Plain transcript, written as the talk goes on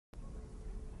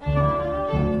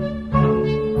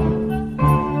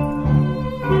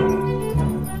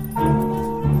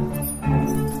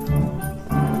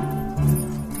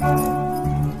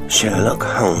Sherlock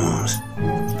Holmes,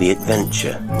 The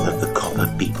Adventure of the Copper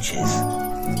Beeches,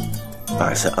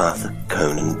 by Sir Arthur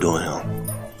Conan Doyle.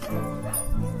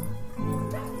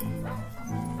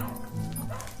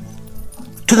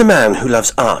 To the man who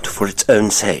loves art for its own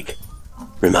sake,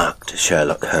 remarked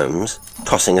Sherlock Holmes,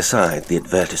 tossing aside the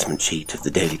advertisement sheet of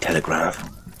the Daily Telegraph,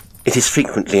 it is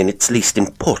frequently in its least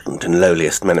important and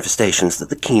lowliest manifestations that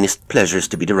the keenest pleasure is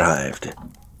to be derived.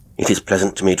 It is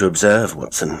pleasant to me to observe,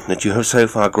 Watson, that you have so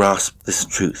far grasped this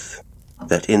truth,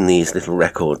 that in these little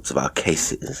records of our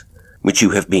cases, which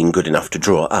you have been good enough to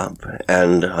draw up,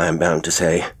 and, I am bound to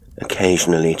say,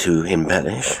 occasionally to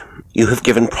embellish, you have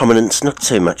given prominence not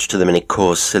so much to the many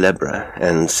causes célèbres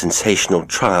and sensational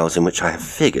trials in which I have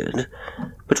figured,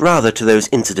 but rather to those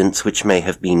incidents which may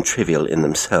have been trivial in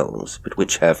themselves, but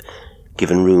which have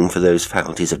given room for those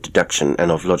faculties of deduction and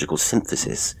of logical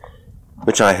synthesis,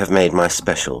 which I have made my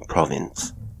special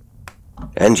province.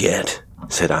 And yet,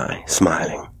 said I,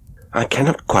 smiling, I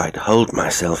cannot quite hold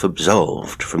myself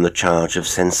absolved from the charge of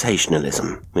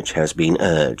sensationalism which has been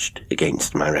urged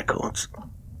against my records.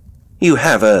 You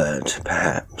have erred,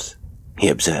 perhaps, he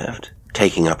observed,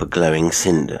 taking up a glowing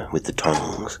cinder with the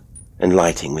tongs, and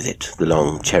lighting with it the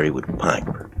long cherrywood pipe,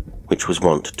 which was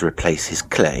wont to replace his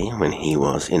clay when he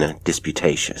was in a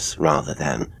disputatious rather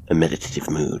than a meditative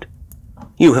mood.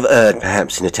 You have erred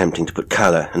perhaps in attempting to put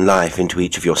colour and life into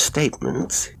each of your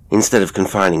statements, instead of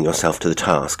confining yourself to the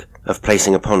task of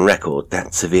placing upon record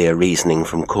that severe reasoning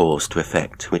from cause to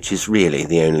effect, which is really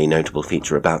the only notable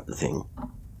feature about the thing.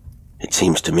 It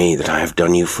seems to me that I have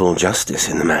done you full justice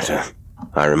in the matter,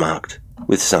 I remarked,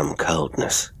 with some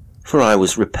coldness, for I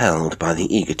was repelled by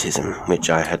the egotism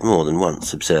which I had more than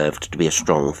once observed to be a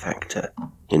strong factor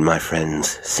in my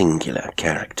friend's singular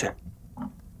character.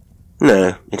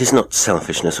 No, it is not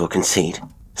selfishness or conceit,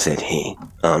 said he,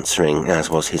 answering,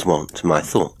 as was his wont, my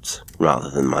thoughts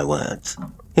rather than my words.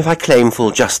 If I claim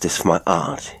full justice for my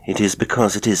art, it is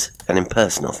because it is an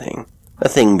impersonal thing, a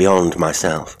thing beyond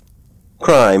myself.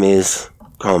 Crime is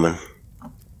common.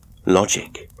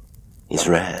 Logic is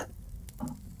rare.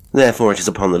 Therefore it is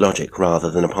upon the logic rather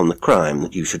than upon the crime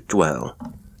that you should dwell.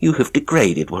 You have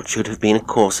degraded what should have been a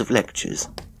course of lectures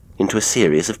into a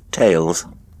series of tales.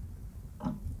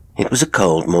 It was a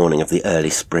cold morning of the early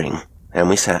spring, and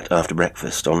we sat after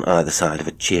breakfast on either side of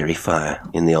a cheery fire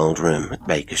in the old room at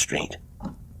Baker Street.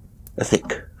 A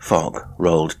thick fog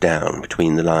rolled down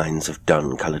between the lines of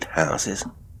dun-coloured houses,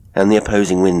 and the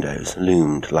opposing windows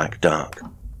loomed like dark,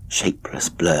 shapeless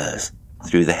blurs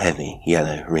through the heavy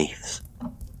yellow wreaths.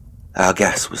 Our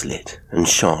gas was lit and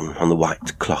shone on the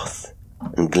white cloth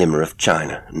and glimmer of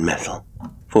china and metal,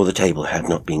 for the table had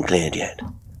not been cleared yet.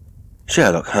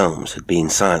 Sherlock Holmes had been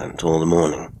silent all the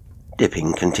morning,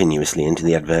 dipping continuously into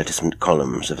the advertisement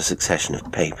columns of a succession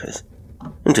of papers,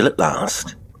 until at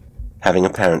last, having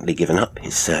apparently given up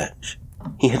his search,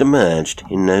 he had emerged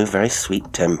in no very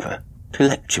sweet temper to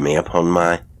lecture me upon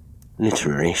my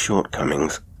literary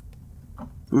shortcomings.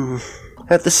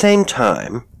 At the same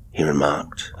time, he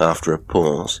remarked, after a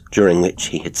pause, during which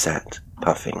he had sat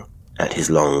puffing at his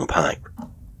long pipe,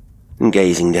 and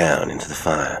gazing down into the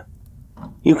fire,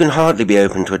 you can hardly be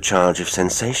open to a charge of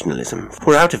sensationalism,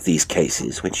 for out of these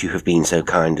cases which you have been so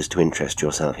kind as to interest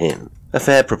yourself in, a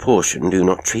fair proportion do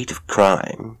not treat of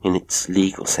crime in its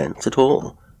legal sense at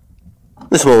all.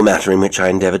 The small matter in which I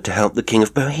endeavoured to help the King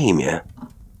of Bohemia,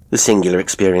 the singular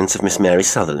experience of Miss Mary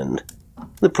Sutherland,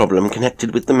 the problem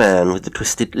connected with the man with the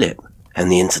twisted lip,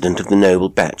 and the incident of the noble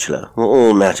bachelor were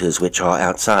all matters which are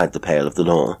outside the pale of the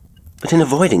law. But in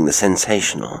avoiding the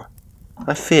sensational,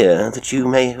 I fear that you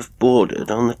may have bordered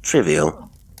on the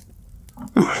trivial.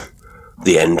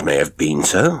 The end may have been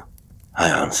so, I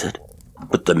answered,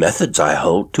 but the methods I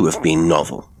hold to have been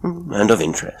novel and of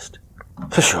interest.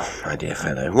 For sure, my dear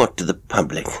fellow, what do the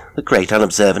public, the great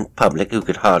unobservant public who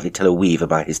could hardly tell a weaver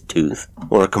by his tooth,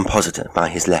 or a compositor by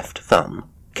his left thumb,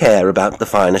 care about the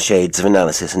finer shades of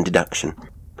analysis and deduction?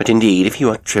 But indeed, if you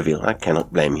are trivial, I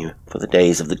cannot blame you, for the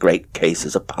days of the great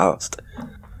cases are past.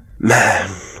 Man,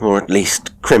 or at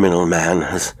least criminal man,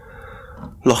 has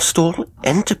lost all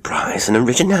enterprise and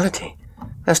originality.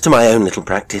 As to my own little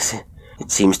practice, it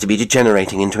seems to be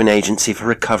degenerating into an agency for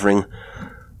recovering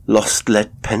lost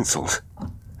lead pencils,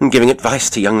 and giving advice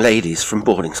to young ladies from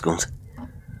boarding schools.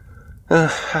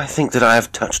 I think that I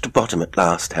have touched bottom at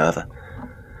last, however.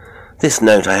 This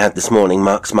note I had this morning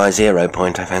marks my 0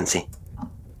 point, I fancy.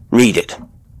 Read it.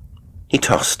 He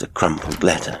tossed a crumpled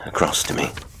letter across to me.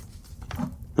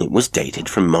 It was dated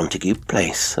from Montague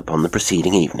Place upon the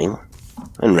preceding evening,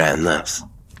 and ran thus.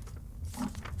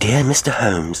 Dear Mr.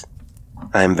 Holmes,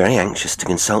 I am very anxious to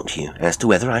consult you as to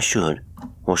whether I should,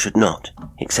 or should not,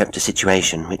 accept a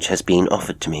situation which has been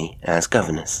offered to me as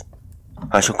governess.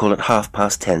 I shall call at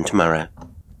 10:30 tomorrow,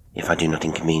 if I do not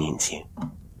inconvenience you.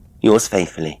 Yours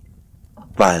faithfully,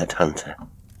 Violet Hunter.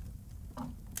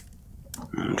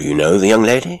 Do you know the young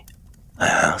lady? I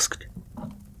asked.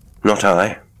 Not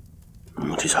I.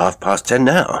 It is 10:30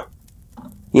 now.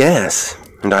 Yes,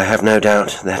 and I have no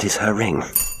doubt that is her ring.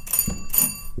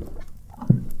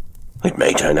 It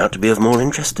may turn out to be of more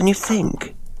interest than you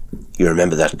think. You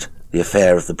remember that the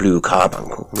affair of the blue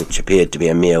carbuncle, which appeared to be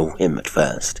a mere whim at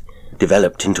first,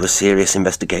 developed into a serious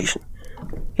investigation.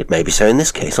 It may be so in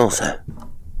this case also.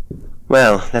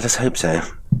 Well, let us hope so.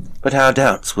 But our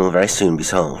doubts will very soon be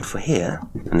solved, for here,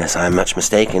 unless I am much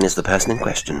mistaken, is the person in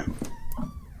question.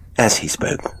 As he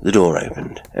spoke, the door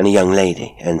opened, and a young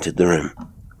lady entered the room.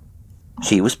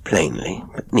 She was plainly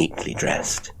but neatly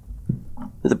dressed,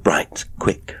 with a bright,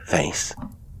 quick face,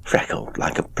 freckled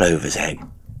like a plover's egg,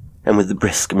 and with the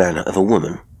brisk manner of a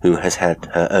woman who has had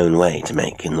her own way to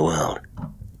make in the world.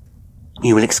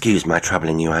 "You will excuse my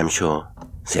troubling you, I am sure,"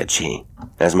 said she,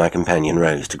 as my companion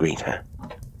rose to greet her.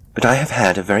 "But I have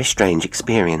had a very strange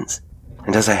experience,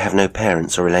 and as I have no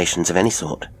parents or relations of any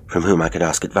sort from whom I could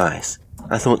ask advice,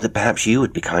 I thought that perhaps you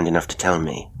would be kind enough to tell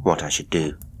me what I should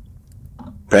do."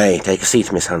 "Pray take a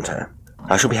seat, Miss Hunter.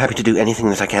 I shall be happy to do anything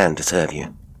that I can to serve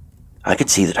you." I could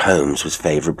see that Holmes was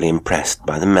favourably impressed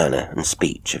by the manner and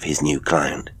speech of his new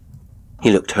client. He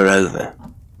looked her over,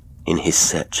 in his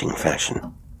searching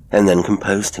fashion, and then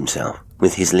composed himself,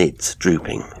 with his lids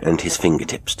drooping and his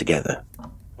fingertips together,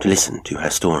 to listen to her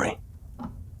story.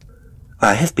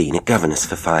 "I have been a governess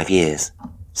for 5 years,"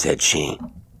 said she,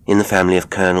 "in the family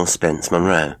of Colonel Spence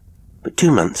Monroe, but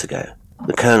 2 months ago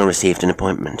the Colonel received an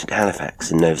appointment at Halifax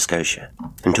in Nova Scotia,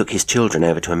 and took his children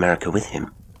over to America with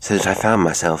him, so that I found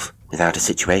myself without a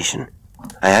situation.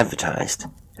 I advertised,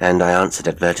 and I answered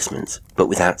advertisements, but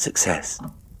without success.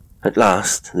 At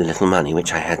last, the little money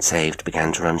which I had saved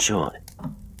began to run short,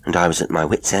 and I was at my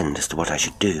wit's end as to what I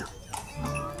should do.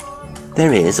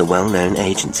 There is a well-known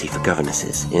agency for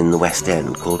governesses in the West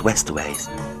End called Westaway's,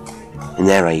 and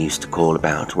there I used to call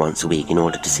about once a week in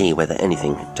order to see whether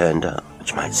anything had turned up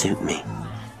which might suit me.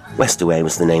 Westaway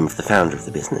was the name of the founder of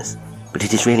the business, but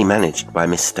it is really managed by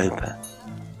Miss Stoper.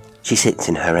 She sits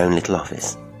in her own little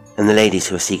office, and the ladies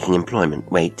who are seeking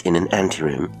employment wait in an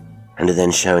anteroom, and are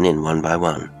then shown in one by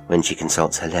one when she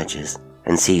consults her ledgers,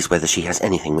 and sees whether she has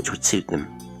anything which would suit them.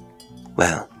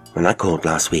 Well, when I called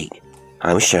last week,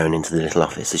 I was shown into the little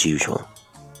office as usual,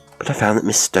 but I found that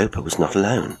Miss Stoper was not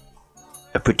alone.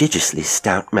 A prodigiously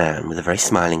stout man with a very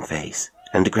smiling face,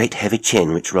 and a great heavy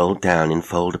chin which rolled down in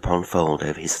fold upon fold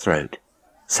over his throat,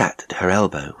 sat at her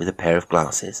elbow with a pair of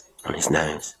glasses on his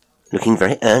nose, looking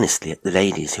very earnestly at the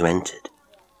ladies who entered.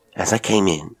 As I came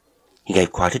in, he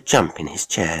gave quite a jump in his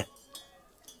chair,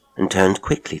 and turned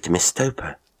quickly to Miss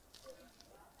Stoper.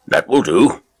 "That will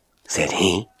do," said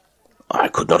he. "I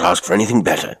could not ask for anything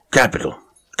better. Capital,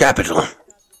 capital."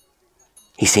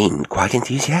 He seemed quite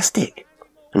enthusiastic,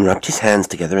 and rubbed his hands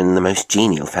together in the most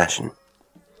genial fashion.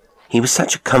 He was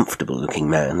such a comfortable-looking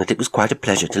man that it was quite a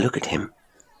pleasure to look at him.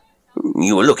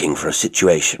 "You were looking for a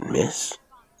situation, miss?"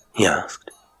 he asked.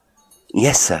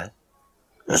 "Yes, sir."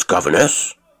 "As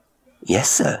governess?" "Yes,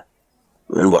 sir."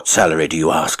 "And what salary do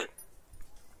you ask?"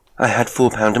 "I had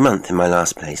 £4 a month in my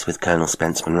last place with Colonel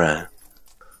Spence Monroe."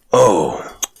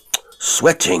 "Oh,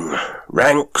 sweating,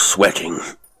 rank sweating,"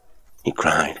 he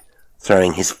cried,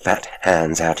 throwing his fat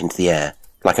hands out into the air,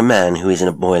 like a man who is in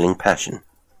a boiling passion.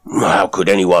 "How could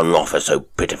anyone offer so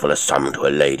pitiful a sum to a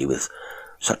lady with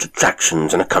such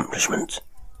attractions and accomplishments?"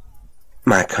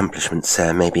 "My accomplishments,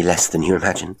 sir, may be less than you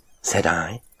imagine," said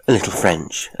I. "A little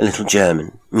French, a little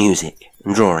German, music,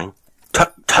 and drawing."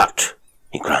 "Tut, tut,"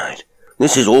 he cried.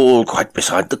 "This is all quite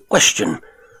beside the question.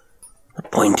 The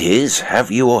point is, have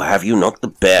you or have you not the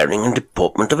bearing and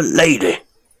deportment of a lady?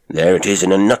 There it is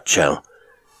in a nutshell.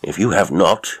 If you have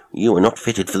not, you are not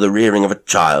fitted for the rearing of a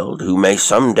child who may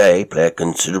some day play a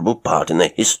considerable part in the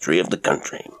history of the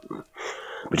country.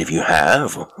 But if you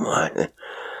have, why,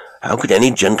 how could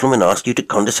any gentleman ask you to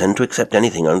condescend to accept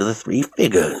anything under the 3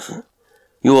 figures?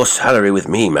 Your salary with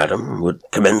me, madam, would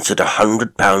commence at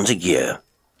 £100 a year."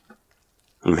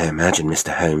 You may imagine,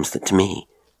 Mr. Holmes, that to me,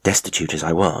 destitute as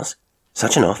I was,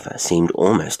 such an offer seemed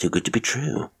almost too good to be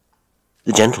true.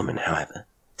 The gentleman, however,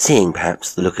 seeing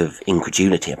perhaps the look of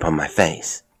incredulity upon my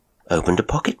face, opened a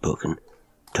pocket-book and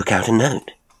took out a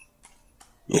note.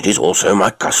 "It is also my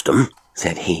custom,"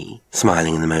 said he,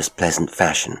 smiling in the most pleasant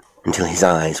fashion, until his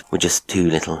eyes were just 2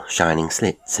 little shining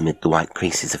slits amid the white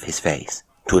creases of his face,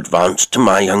 "to advance to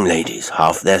my young ladies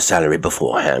half their salary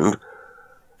beforehand,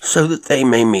 so that they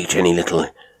may meet any little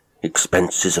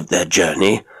expenses of their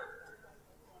journey,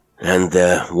 and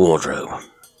their wardrobe.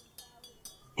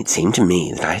 It seemed to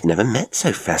me that I had never met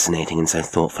so fascinating and so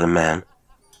thoughtful a man.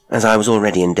 As I was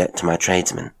already in debt to my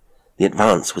tradesman, the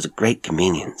advance was a great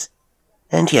convenience,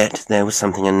 and yet there was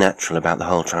something unnatural about the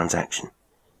whole transaction,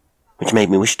 which made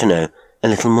me wish to know a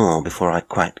little more before I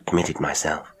quite committed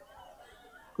myself.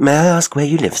 "May I ask where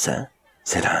you live, sir?"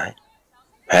 said I.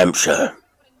 "Hampshire.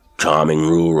 Charming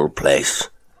rural place.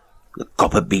 The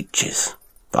Copper Beeches,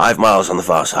 5 miles on the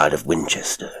far side of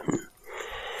Winchester.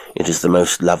 It is the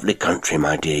most lovely country,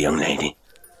 my dear young lady,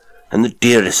 and the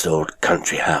dearest old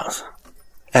country house."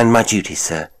 "And my duties,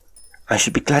 sir? I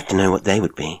should be glad to know what they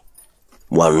would be."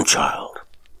 "One child.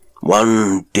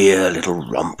 One dear little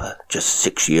romper, just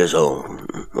 6 years old.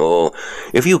 Oh,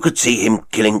 if you could see him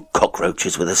killing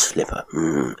cockroaches with a slipper.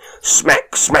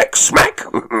 Smack, smack, smack.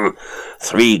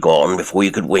 3 gone before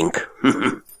you could wink."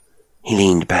 He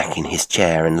leaned back in his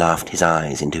chair and laughed his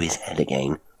eyes into his head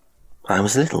again. I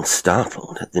was a little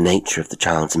startled at the nature of the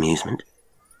child's amusement,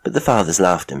 but the father's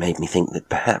laughter made me think that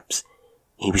perhaps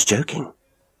he was joking.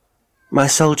 "My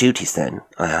sole duties, then,"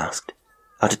 I asked,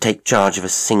 "are to take charge of a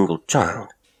single child?"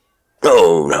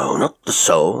 "Oh, no, not the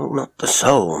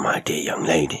soul, my dear young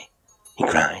lady," he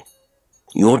cried.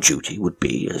 "Your duty would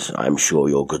be, as I'm sure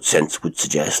your good sense would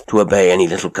suggest, to obey any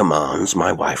little commands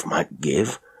my wife might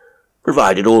give,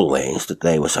 provided always that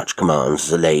they were such commands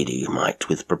as a lady might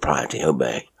with propriety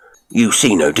obey. You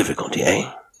see no difficulty,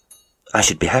 eh?" "I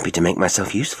should be happy to make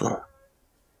myself useful."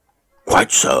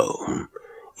 "Quite so.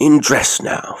 In dress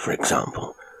now, for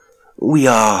example. We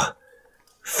are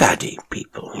faddy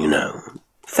people, you know.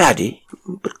 Faddy,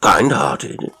 but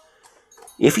kind-hearted.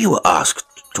 If you were asked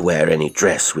to wear any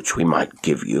dress which we might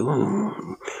give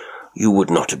you, you would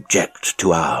not object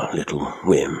to our little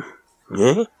whim,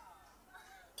 eh?"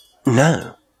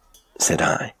 "No," said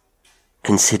I,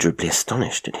 considerably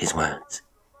astonished at his words.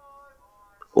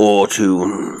 "Or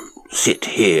to sit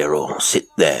here or sit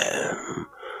there.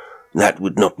 That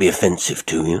would not be offensive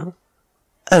to you?"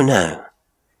 "Oh, no."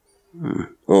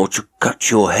 "Or to cut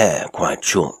your hair quite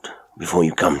short before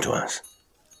you come to us?"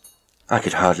 I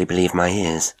could hardly believe my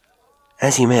ears.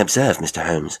 As you may observe, Mr.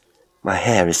 Holmes, my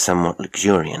hair is somewhat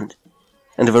luxuriant,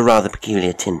 and of a rather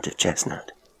peculiar tint of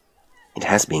chestnut. It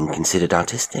has been considered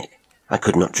artistic. I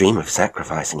could not dream of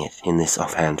sacrificing it in this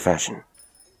offhand fashion.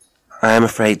 "I am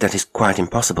afraid that is quite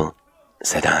impossible,"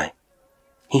 said I.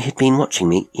 He had been watching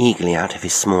me eagerly out of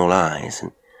his small eyes,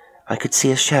 and I could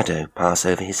see a shadow pass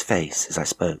over his face as I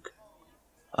spoke.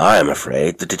 "I am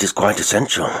afraid that it is quite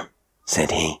essential,"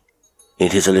 said he.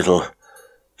 "It is a little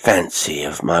fancy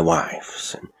of my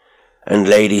wife's, and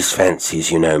ladies'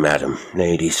 fancies, you know, madam,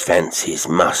 ladies' fancies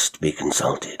must be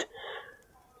consulted.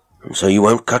 So you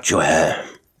won't cut your hair?"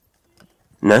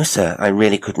 "No, sir, I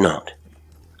really could not,"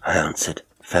 I answered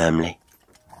firmly.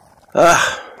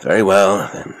 "Ah, very well,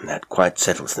 then that quite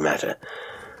settles the matter.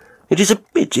 It is a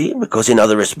pity, because in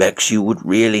other respects you would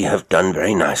really have done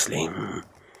very nicely.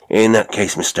 In that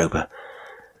case, Miss Stoper,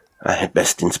 I had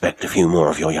best inspect a few more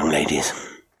of your young ladies."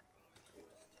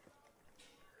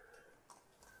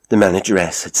 The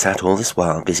manageress had sat all this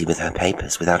while busy with her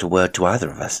papers without a word to either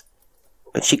of us,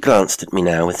 but she glanced at me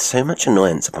now with so much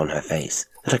annoyance upon her face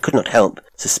that I could not help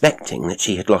suspecting that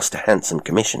she had lost a handsome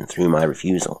commission through my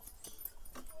refusal.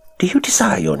 "Do you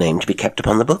desire your name to be kept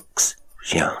upon the books?"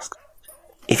 she asked.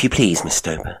 "If you please, Miss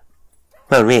Stoper."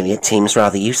 "Well, really, it seems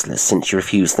rather useless, since you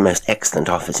refuse the most excellent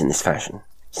offers in this fashion,"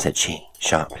 said she,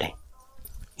 sharply.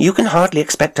 "You can hardly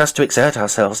expect us to exert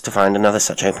ourselves to find another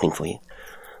such opening for you.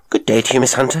 Good day to you,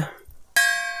 Miss Hunter."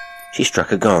 She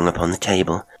struck a gong upon the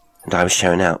table, and I was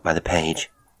shown out by the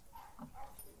page.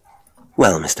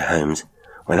 Well, Mr. Holmes,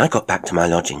 when I got back to my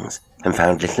lodgings, and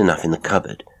found little enough in the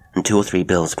cupboard, and 2 or 3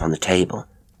 bills upon the table,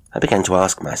 I began to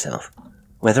ask myself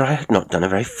whether I had not done a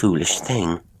very foolish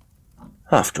thing.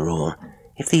 After all,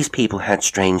 if these people had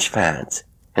strange fads,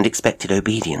 and expected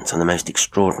obedience on the most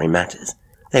extraordinary matters,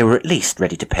 they were at least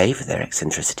ready to pay for their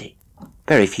eccentricity.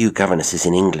 Very few governesses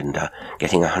in England are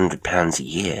getting £100 a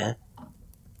year.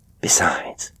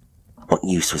 Besides, what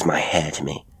use was my hair to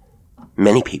me?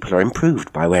 Many people are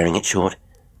improved by wearing it short,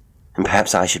 and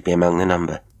perhaps I should be among the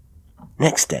number.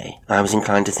 Next day I was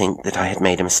inclined to think that I had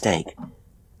made a mistake,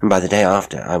 and by the day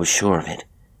after I was sure of it.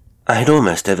 I had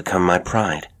almost overcome my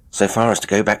pride, so far as to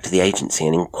go back to the agency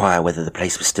and inquire whether the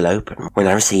place was still open, when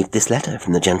I received this letter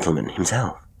from the gentleman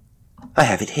himself. I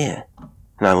have it here,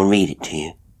 and I will read it to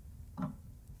you.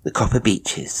 The Copper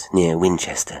Beeches, near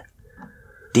Winchester.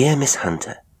 Dear Miss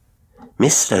Hunter,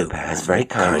 Miss Stoper has very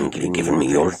kindly given me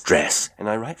your address, and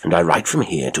I write from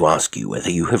here to ask you whether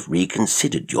you have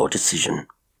reconsidered your decision.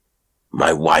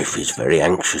 My wife is very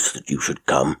anxious that you should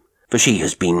come, for she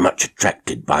has been much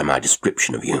attracted by my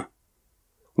description of you.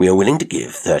 We are willing to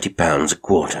give £30 a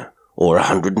quarter, or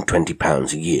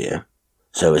 £120 a year,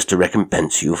 so as to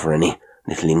recompense you for any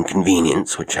little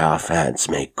inconvenience which our fads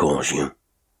may cause you.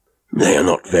 They are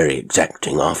not very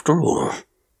exacting after all.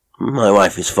 My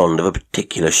wife is fond of a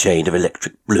particular shade of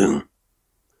electric blue,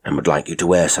 and would like you to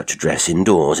wear such a dress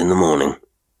indoors in the morning.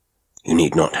 You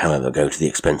need not, however, go to the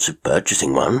expense of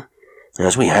purchasing one,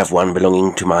 as we have one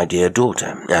belonging to my dear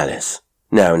daughter, Alice,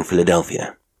 now in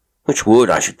Philadelphia, which would,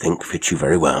 I should think, fit you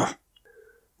very well.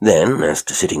 Then, as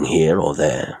to sitting here or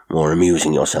there, or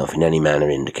amusing yourself in any manner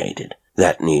indicated,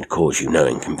 that need cause you no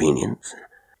inconvenience.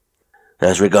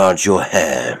 As regards your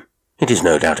hair, it is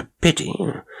no doubt a pity,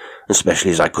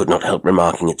 especially as I could not help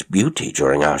remarking its beauty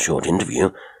during our short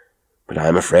interview, but I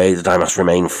am afraid that I must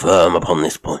remain firm upon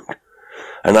this point,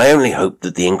 and I only hope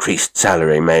that the increased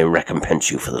salary may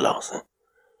recompense you for the loss.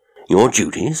 Your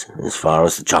duties, as far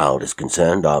as the child is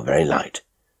concerned, are very light.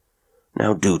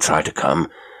 Now do try to come,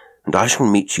 and I shall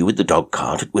meet you with the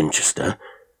dog-cart at Winchester.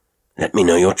 Let me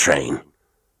know your train.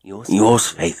 Yours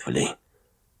faithfully,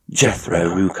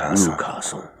 Jethro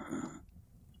Newcastle.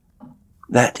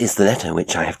 That is the letter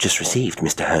which I have just received,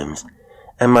 Mr. Holmes,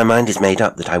 and my mind is made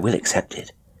up that I will accept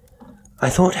it. I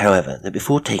thought, however, that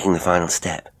before taking the final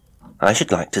step, I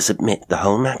should like to submit the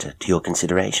whole matter to your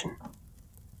consideration.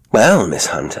 Well, Miss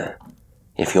Hunter,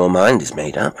 if your mind is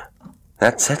made up,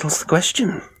 that settles the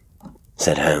question,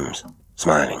 said Holmes,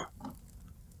 smiling.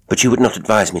 But you would not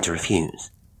advise me to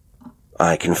refuse?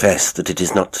 I confess that it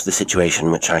is not the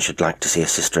situation which I should like to see a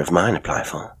sister of mine apply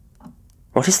for.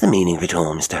 What is the meaning of it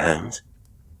all, Mr. Holmes?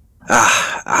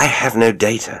 I have no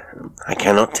data. I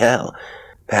cannot tell.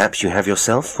 Perhaps you have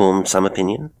yourself formed some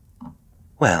opinion?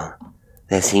 Well,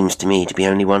 there seems to me to be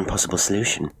only one possible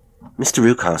solution. Mr.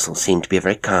 Newcastle seemed to be a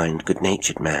very kind,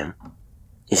 good-natured man.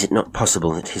 Is it not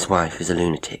possible that his wife is a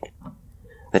lunatic?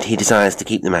 That he desires to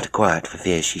keep the matter quiet for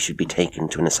fear she should be taken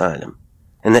to an asylum?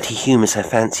 And that he humours her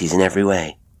fancies in every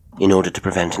way, in order to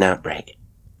prevent an outbreak?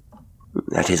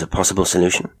 That is a possible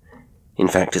solution. In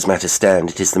fact, as matters stand,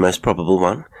 it is the most probable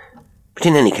one. But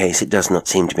in any case, it does not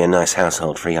seem to be a nice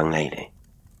household for a young lady.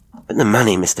 But the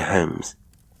money, Mr. Holmes.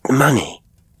 The money.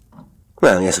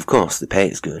 Well, yes, of course, the pay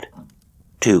is good.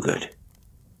 Too good.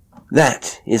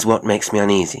 That is what makes me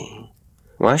uneasy.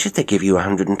 Why should they give you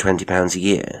 £120 a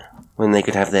year, when they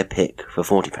could have their pick for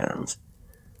 £40?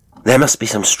 There must be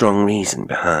some strong reason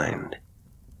behind.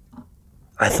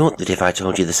 I thought that if I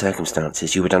told you the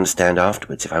circumstances, you would understand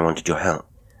afterwards if I wanted your help.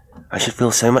 I should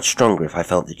feel so much stronger if I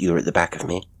felt that you were at the back of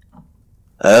me.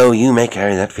 Oh, you may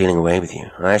carry that feeling away with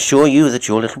you. I assure you that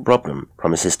your little problem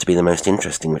promises to be the most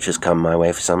interesting which has come my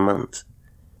way for some months.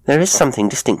 There is something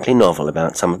distinctly novel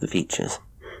about some of the features.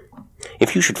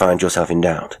 If you should find yourself in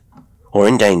doubt, or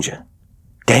in danger—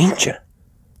 Danger?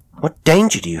 What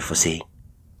danger do you foresee?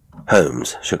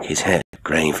 Holmes shook his head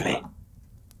gravely.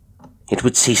 It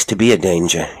would cease to be a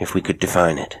danger if we could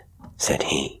define it, said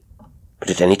he. But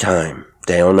at any time,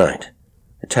 day or night,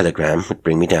 a telegram would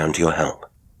bring me down to your help.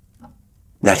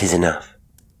 That is enough.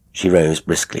 She rose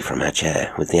briskly from her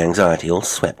chair, with the anxiety all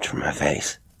swept from her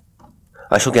face.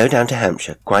 I shall go down to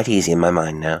Hampshire, quite easy in my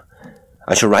mind now.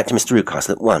 I shall write to Mr.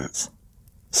 Newcastle at once,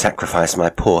 sacrifice my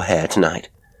poor hair tonight,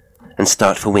 and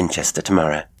start for Winchester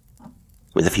tomorrow.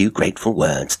 With a few grateful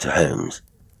words to Holmes,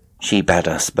 she bade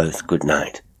us both good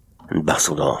night, and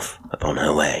bustled off upon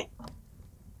her way.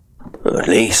 At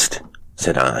least,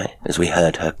 said I, as we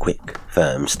heard her quick,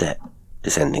 firm step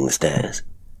descending the stairs,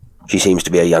 she seems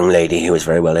to be a young lady who is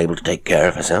very well able to take care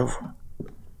of herself.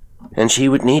 And she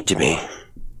would need to be,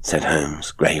 said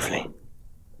Holmes gravely.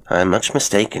 I am much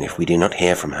mistaken if we do not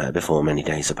hear from her before many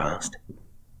days are past.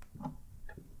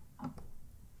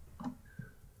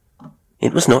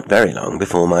 It was not very long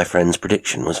before my friend's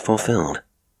prediction was fulfilled.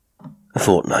 A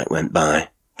fortnight went by,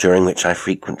 during which I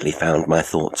frequently found my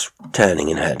thoughts turning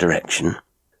in her direction,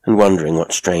 and wondering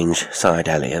what strange side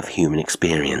alley of human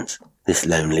experience this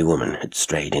lonely woman had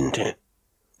strayed into.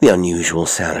 The unusual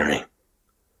salary,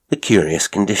 the curious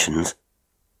conditions,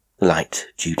 the light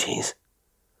duties,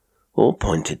 all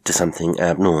pointed to something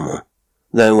abnormal,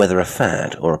 though whether a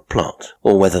fad or a plot,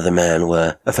 or whether the man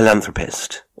were a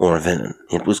philanthropist or a villain,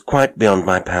 it was quite beyond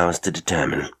my powers to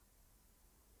determine.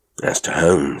 As to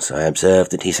Holmes, I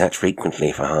observed that he sat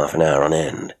frequently for half an hour on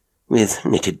end, with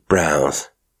knitted brows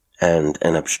and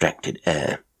an abstracted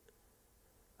air.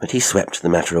 But he swept the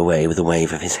matter away with a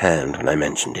wave of his hand when I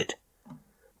mentioned it.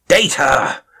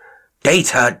 "Data!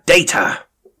 Data! Data!"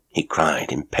 he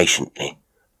cried impatiently.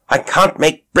 "I can't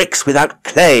make bricks without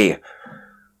clay.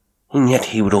 and yet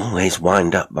he would always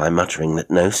wind up by muttering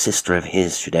that no sister of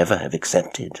his should ever have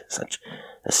accepted such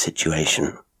a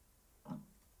situation.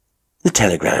 The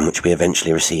telegram which we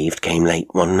eventually received came late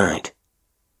one night,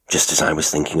 just as I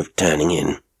was thinking of turning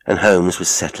in, and Holmes was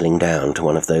settling down to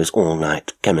one of those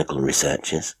all-night chemical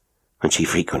researches, which he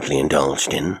frequently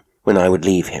indulged in, when I would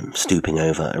leave him stooping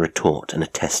over a retort and a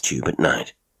test tube at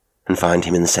night, and find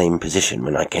him in the same position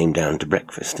when I came down to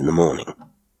breakfast in the morning.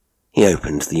 He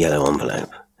opened the yellow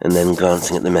envelope, and then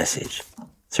glancing at the message,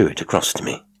 threw it across to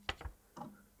me.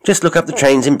 "Just look up the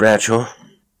trains in Bradshaw,"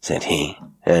 said he,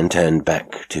 and turned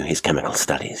back to his chemical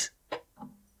studies.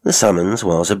 The summons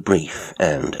was a brief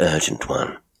and urgent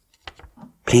one.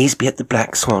 "Please be at the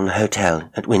Black Swan Hotel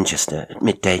at Winchester at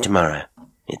midday tomorrow,"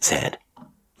 it said.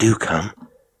 "Do come.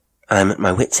 I am at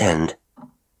my wit's end.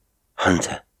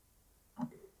 Hunter."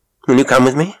 "Will you come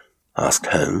with me?" asked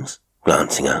Holmes,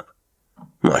 glancing up.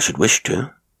 "I should wish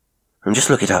to." "And just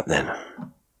look it up then."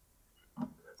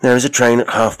 "There is a train at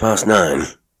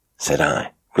 9:30, said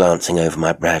I, glancing over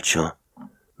my Bradshaw.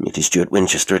 "It is due at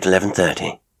Winchester at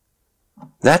 11:30.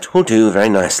 "That will do very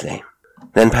nicely.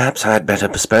 Then perhaps I had better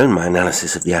postpone my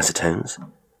analysis of the acetones,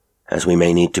 as we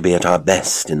may need to be at our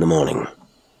best in the morning."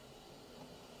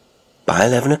 By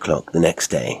 11 o'clock the next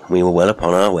day we were well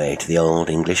upon our way to the old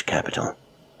English capital.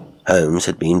 Holmes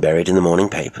had been buried in the morning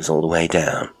papers all the way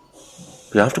down,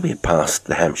 but after we had passed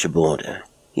the Hampshire border,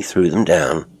 he threw them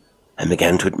down and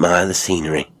began to admire the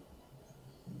scenery.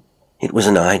 It was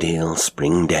an ideal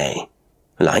spring day,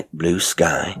 a light blue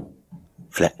sky,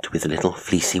 flecked with little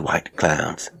fleecy white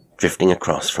clouds drifting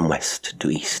across from west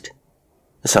to east.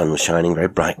 The sun was shining very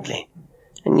brightly,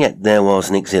 and yet there was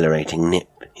an exhilarating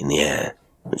nip in the air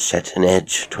which set an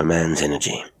edge to a man's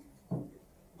energy.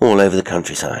 All over the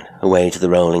countryside, away to the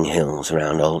rolling hills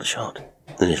around Aldershot,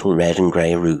 the little red and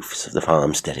grey roofs of the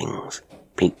farmsteadings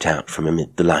peeped out from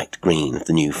amid the light green of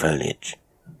the new foliage.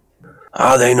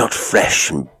 "Are they not fresh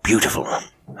and beautiful?"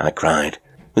 I cried,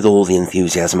 with all the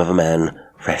enthusiasm of a man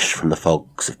fresh from the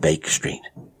fogs of Baker Street.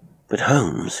 But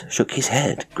Holmes shook his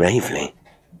head gravely.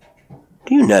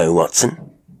 "Do you know,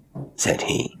 Watson," said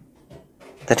he,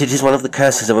 "that it is one of the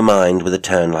curses of a mind with a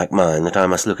turn like mine that I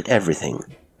must look at everything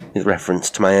with reference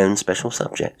to my own special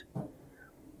subject.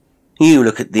 You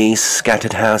look at these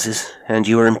scattered houses, and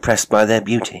you are impressed by their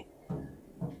beauty.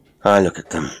 I look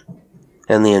at them,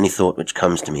 and the only thought which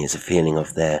comes to me is a feeling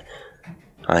of their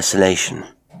isolation,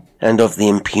 and of the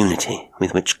impunity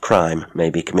with which crime may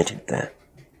be committed there."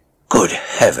 "Good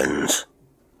heavens!"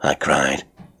 I cried.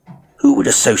 "Who would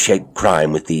associate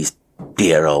crime with these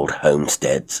dear old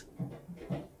homesteads?"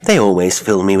 "They always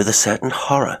fill me with a certain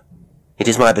horror. It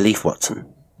is my belief, Watson,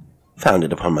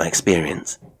 founded upon my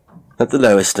experience, that the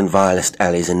lowest and vilest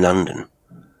alleys in London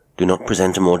do not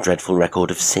present a more dreadful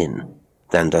record of sin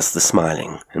than does the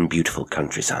smiling and beautiful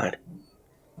countryside."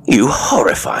 "You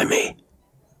horrify me."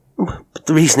 "But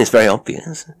the reason is very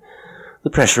obvious. The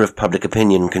pressure of public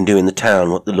opinion can do in the town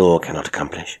what the law cannot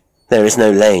accomplish. There is no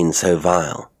lane so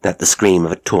vile that the scream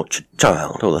of a tortured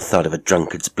child or the thud of a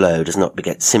drunkard's blow does not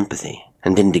beget sympathy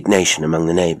and indignation among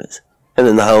the neighbours, and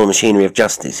then the whole machinery of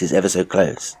justice is ever so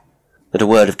close that a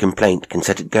word of complaint can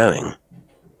set it going,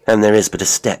 and there is but a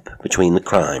step between the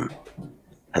crime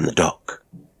and the dock.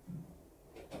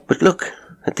 But look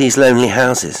at these lonely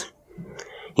houses,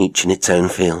 each in its own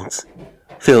fields,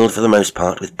 filled for the most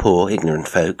part with poor ignorant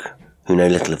folk who know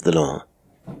little of the law.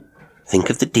 Think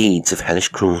of the deeds of hellish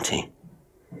cruelty,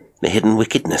 the hidden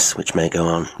wickedness which may go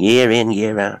on year in,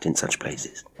 year out in such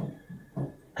places,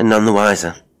 and none the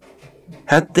wiser.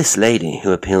 Had this lady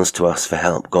who appeals to us for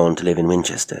help gone to live in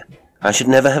Winchester, I should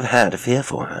never have had a fear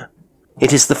for her.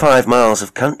 It is the 5 miles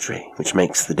of country which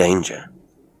makes the danger.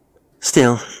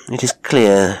 Still, it is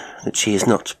clear that she is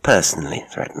not personally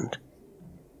threatened."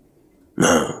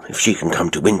 "No, if she can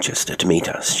come to Winchester to meet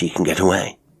us, she can get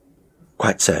away."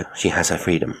 "Quite so, she has her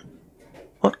freedom."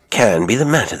 "What can be the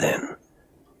matter, then?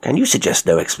 Can you suggest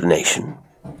no explanation?"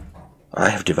 "I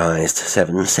have devised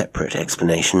 7 separate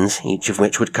explanations, each of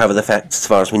which would cover the facts as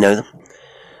far as we know them.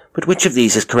 But which of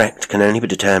these is correct can only be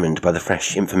determined by the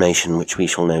fresh information which we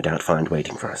shall no doubt find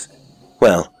waiting for us.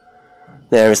 Well,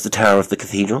 there is the tower of the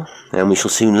cathedral, and we shall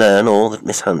soon learn all that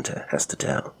Miss Hunter has to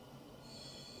tell."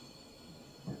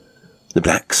 The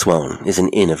Black Swan is an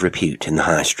inn of repute in the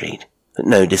High Street, at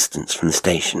no distance from the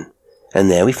station, and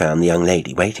there we found the young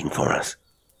lady waiting for us.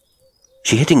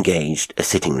 She had engaged a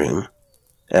sitting room,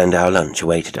 and our lunch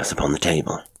awaited us upon the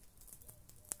table.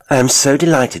 "I am so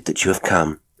delighted that you have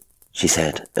come," she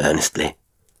said earnestly.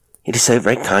 "It is so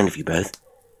very kind of you both,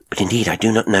 but indeed I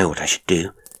do not know what I should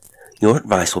do. Your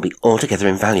advice will be altogether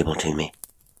invaluable to me."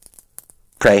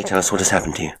 "Pray tell us what has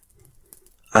happened to you."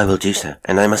 I will do so,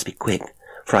 and I must be quick,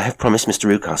 for I have promised Mr.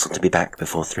 Rucastle to be back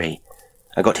before 3.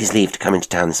 I got his leave to come into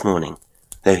town this morning,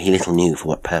 though he little knew for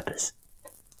what purpose.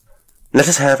 Let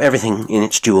us have everything in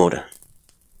its due order.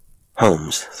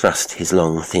 Holmes thrust his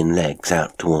long, thin legs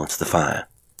out towards the fire,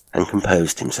 and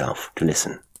composed himself to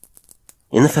listen.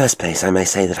 In the first place, I may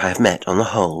say that I have met, on the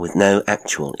whole, with no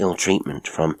actual ill treatment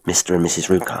from Mr. and Mrs.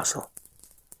 Rucastle.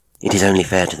 It is only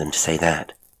fair to them to say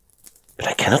that. But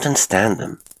I cannot understand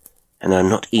them, and I am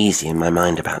not easy in my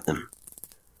mind about them.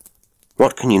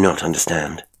 What can you not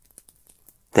understand?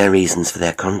 Their reasons for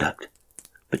their conduct,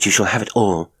 but you shall have it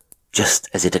all, just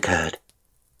as it occurred.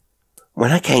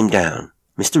 When I came down,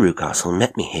 Mr. Rucastle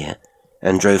met me here,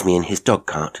 and drove me in his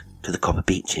dog-cart to the Copper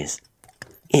Beeches.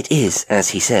 It is, as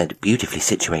he said, beautifully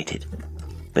situated,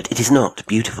 but it is not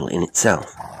beautiful in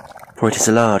itself, for it is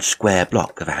a large square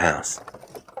block of a house,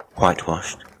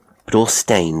 whitewashed, but all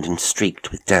stained and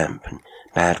streaked with damp and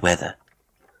bad weather.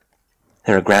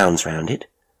 There are grounds round it,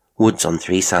 woods on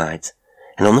 3 sides,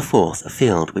 and on the 4th a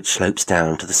field which slopes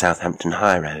down to the Southampton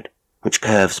high road, which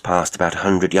curves past about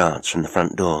 100 yards from the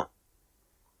front door.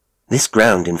 This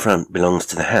ground in front belongs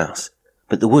to the house,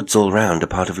 but the woods all round are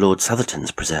part of Lord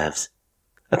Southerton's preserves.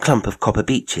 A clump of copper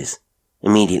beeches,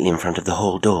 immediately in front of the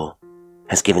hall door,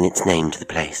 has given its name to the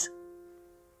place.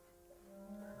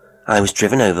 I was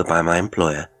driven over by my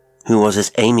employer, who was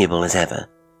as amiable as ever,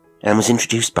 and was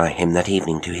introduced by him that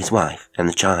evening to his wife and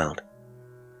the child.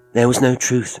 There was no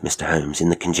truth, Mr. Holmes, in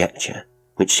the conjecture,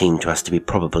 which seemed to us to be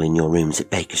probable in your rooms at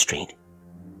Baker Street.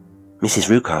 Mrs.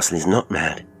 Rucastle is not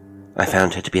mad. I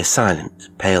found her to be a silent,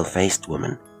 pale-faced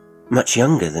woman, much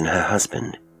younger than her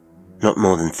husband, not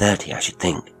more than 30, I should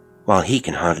think, while he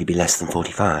can hardly be less than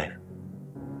 45.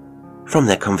 From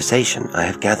their conversation I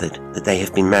have gathered that they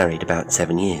have been married about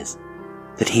 7 years,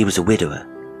 that he was a widower,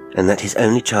 and that his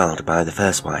only child by the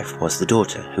first wife was the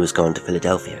daughter who has gone to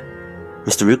Philadelphia.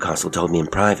 Mr. Rucastle told me in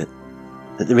private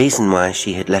that the reason why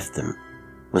she had left them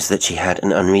was that she had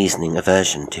an unreasoning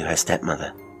aversion to her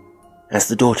stepmother. As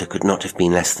the daughter could not have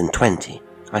been less than 20,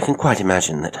 I can quite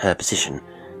imagine that her position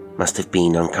must have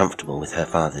been uncomfortable with her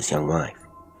father's young wife.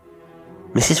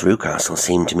 Mrs. Rucastle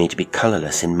seemed to me to be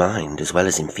colourless in mind as well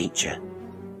as in feature.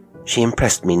 She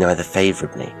impressed me neither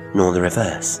favourably nor the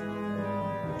reverse.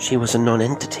 She was a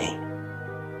non-entity.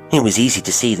 It was easy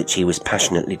to see that she was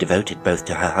passionately devoted both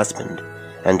to her husband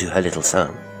and to her little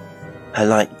son. Her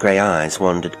light grey eyes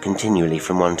wandered continually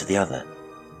from one to the other,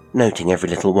 noting every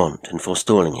little want and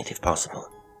forestalling it if possible.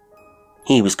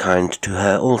 He was kind to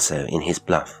her also in his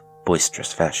bluff,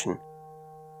 boisterous fashion,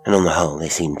 and on the whole they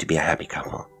seemed to be a happy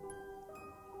couple.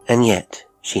 And yet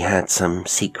she had some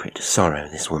secret sorrow,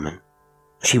 this woman.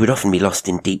 She would often be lost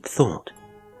in deep thought,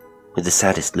 with the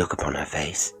saddest look upon her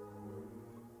face.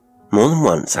 More than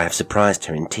once I have surprised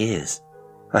her in tears.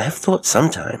 I have thought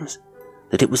sometimes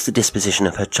that it was the disposition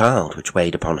of her child which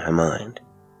weighed upon her mind,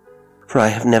 for I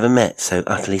have never met so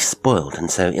utterly spoiled and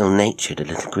so ill-natured a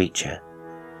little creature.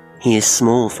 He is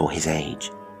small for his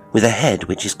age, with a head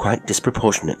which is quite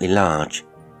disproportionately large.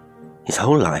 His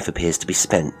whole life appears to be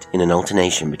spent in an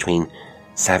alternation between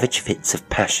savage fits of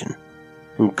passion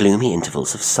and gloomy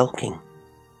intervals of sulking.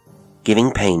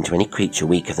 Giving pain to any creature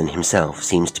weaker than himself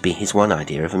seems to be his one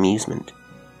idea of amusement,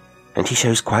 and he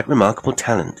shows quite remarkable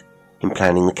talent in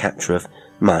planning the capture of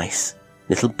mice,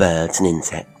 little birds and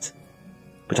insects.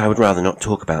 But I would rather not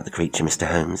talk about the creature, Mr.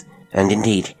 Holmes, and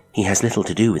indeed he has little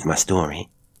to do with my story.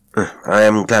 I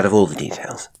am glad of all the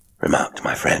details, remarked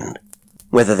my friend,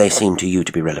 whether they seem to you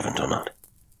to be relevant or not.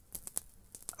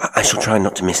 I shall try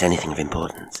not to miss anything of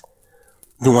importance.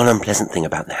 The one unpleasant thing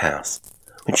about the house,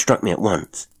 which struck me at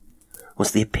once,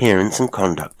 was the appearance and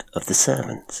conduct of the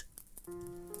servants.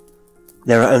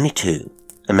 There are only 2,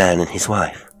 a man and his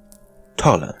wife.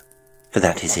 Toller, for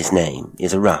that is his name,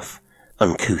 is a rough,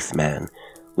 uncouth man,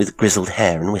 with grizzled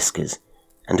hair and whiskers,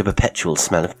 and a perpetual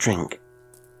smell of drink.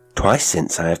 Twice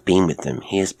since I have been with them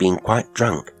he has been quite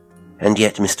drunk, and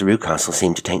yet Mr. Rucastle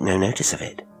seemed to take no notice of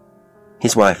it.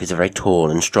 His wife is a very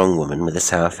tall and strong woman with a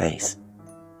sour face,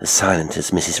 as silent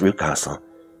as Mrs. Rucastle,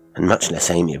 and much less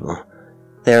amiable.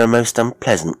 They are a most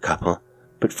unpleasant couple,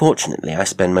 but fortunately I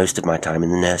spend most of my time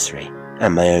in the nursery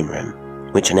and my own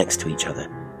room, which are next to each other,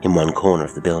 in one corner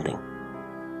of the building.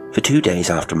 For 2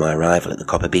 days after my arrival at the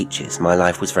Copper Beeches, my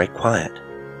life was very quiet.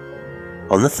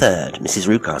 On the 3rd, Mrs.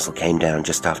 Rucastle came down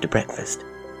just after breakfast,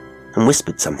 and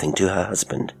whispered something to her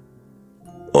husband.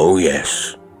 "Oh,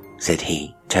 yes," said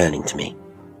he, turning to me.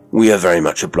 "We are very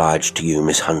much obliged to you,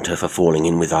 Miss Hunter, for falling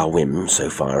in with our whim so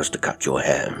far as to cut your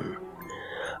hair.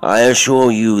 I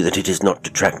assure you that it is not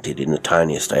detracted in the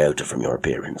tiniest iota from your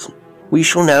appearance. We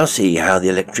shall now see how the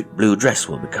electric blue dress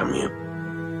will become you."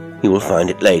 You will find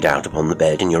it laid out upon the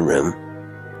bed in your room,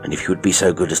 and if you would be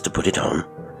so good as to put it on,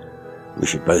 we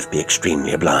should both be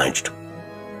extremely obliged."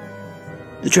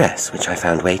 The dress which I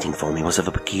found waiting for me was of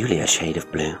a peculiar shade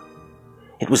of blue.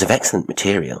 It was of excellent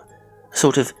material, a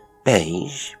sort of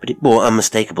beige, but it bore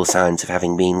unmistakable signs of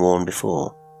having been worn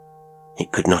before.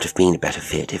 It could not have been a better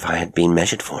fit if I had been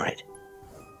measured for it.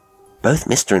 Both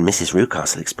Mr. and Mrs.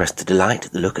 Rucastle expressed a delight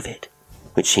at the look of it,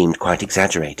 which seemed quite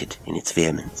exaggerated in its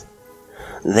vehemence.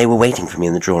 They were waiting for me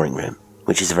in the drawing-room,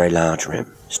 which is a very large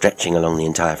room, stretching along the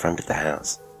entire front of the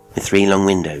house, with 3 long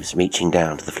windows reaching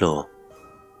down to the floor.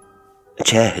 A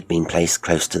chair had been placed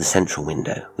close to the central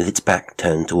window, with its back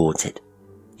turned towards it.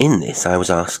 In this I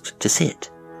was asked to sit,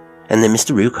 and then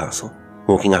Mr. Rucastle,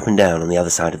 walking up and down on the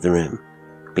other side of the room,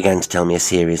 began to tell me a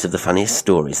series of the funniest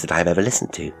stories that I have ever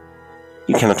listened to.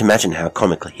 You cannot imagine how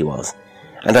comical he was,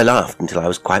 and I laughed until I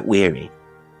was quite weary.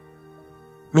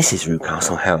 Mrs.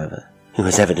 Rucastle, however, who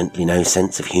has evidently no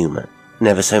sense of humour,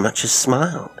 never so much as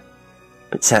smiled,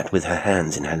 but sat with her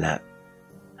hands in her lap,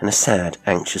 and a sad,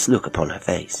 anxious look upon her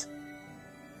face.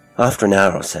 After an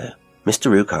hour or so,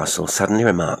 Mr. Rucastle suddenly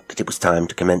remarked that it was time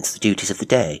to commence the duties of the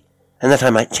day, and that I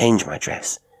might change my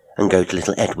dress, and go to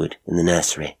little Edward in the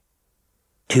nursery.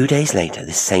 2 days later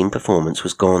this same performance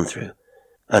was gone through,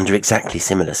 under exactly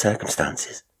similar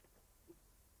circumstances.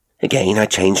 Again I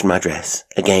changed my dress,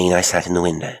 again I sat in the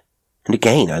window, and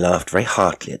again I laughed very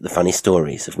heartily at the funny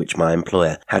stories of which my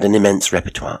employer had an immense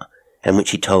repertoire, and which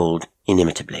he told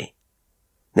inimitably.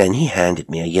 Then he handed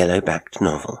me a yellow-backed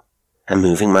novel, and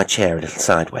moving my chair a little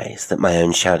sideways that my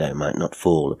own shadow might not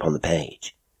fall upon the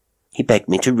page, he begged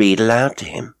me to read aloud to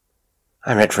him.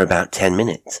 I read for about 10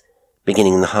 minutes,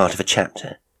 beginning in the heart of a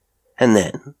chapter, and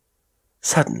then,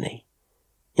 suddenly,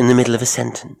 in the middle of a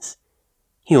sentence,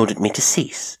 he ordered me to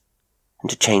cease and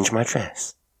to change my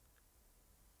dress.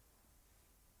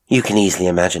 You can easily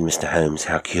imagine, Mr. Holmes,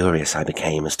 how curious I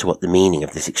became as to what the meaning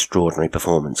of this extraordinary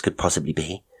performance could possibly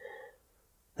be.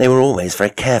 They were always very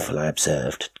careful, I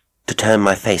observed, to turn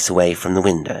my face away from the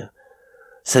window,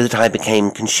 so that I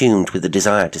became consumed with the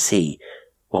desire to see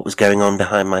what was going on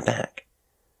behind my back.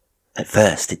 At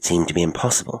first it seemed to be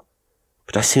impossible,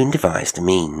 but I soon devised a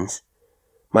means.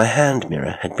 My hand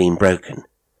mirror had been broken,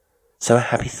 so a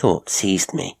happy thought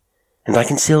seized me, and I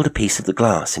concealed a piece of the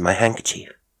glass in my handkerchief.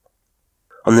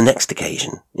 On the next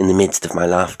occasion, in the midst of my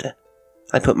laughter,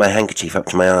 I put my handkerchief up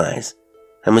to my eyes,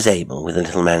 and was able, with a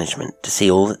little management, to see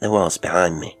all that there was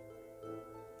behind me.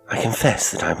 I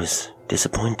confess that I was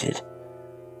disappointed.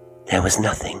 There was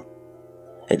nothing.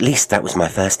 At least that was my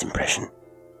first impression.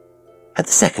 At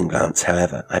the second glance,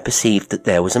 however, I perceived that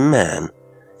there was a man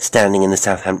standing in the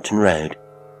Southampton Road,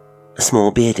 a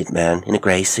small bearded man in a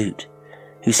grey suit,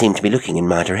 who seemed to be looking in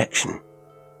my direction.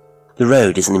 The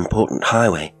road is an important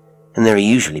highway, and there are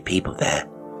usually people there.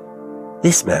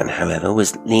 This man, however,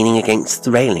 was leaning against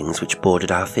the railings which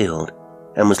bordered our field,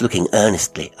 and was looking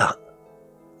earnestly up.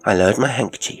 I lowered my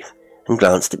handkerchief and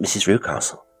glanced at Mrs.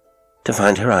 Rucastle, to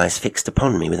find her eyes fixed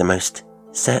upon me with a most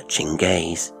searching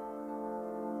gaze.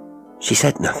 She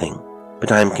said nothing,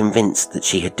 but I am convinced that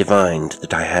she had divined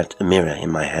that I had a mirror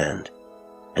in my hand,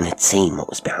 and had seen what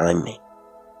was behind me.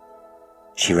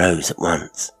 She rose at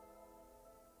once.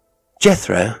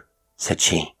 "Jethro," said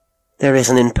she, "there is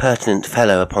an impertinent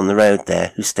fellow upon the road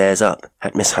there who stares up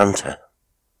at Miss Hunter."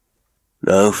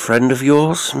 "No friend of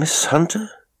yours, Miss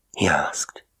Hunter?" he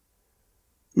asked.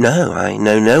 "No, I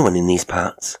know no one in these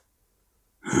parts."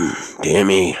 Dear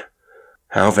me,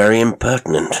 how very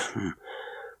impertinent.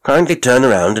 Kindly turn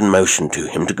around and motion to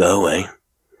him to go away."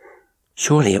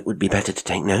 "Surely it would be better to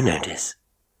take no notice."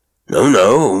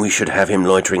 No, we should have him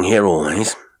loitering here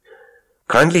always.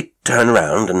 Kindly turn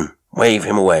around and wave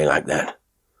him away like that."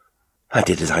 I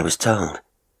did as I was told,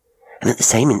 and at the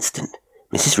same instant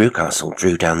Mrs. Rucastle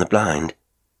drew down the blind.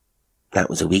 That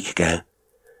was a week ago,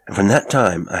 and from that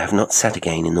time I have not sat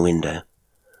again in the window,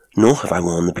 nor have I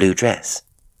worn the blue dress,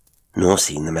 nor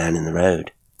seen the man in the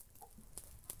road.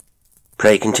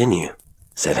 "Pray continue,"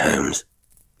 said Holmes.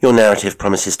 "Your narrative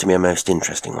promises to be a most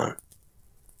interesting one."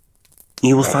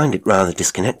 "You will find it rather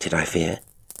disconnected, I fear,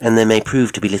 and there may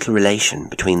prove to be little relation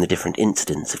between the different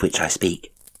incidents of which I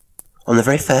speak. On the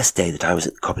very first day that I was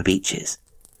at the Copper Beeches,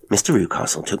 Mr.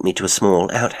 Rucastle took me to a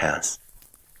small outhouse,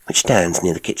 which stands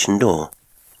near the kitchen door.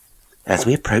 As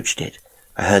we approached it,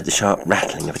 I heard the sharp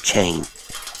rattling of a chain,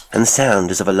 and the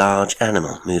sound as of a large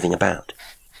animal moving about.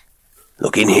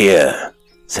 "Look in here,"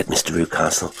 said Mr.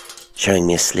 Rucastle, showing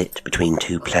me a slit between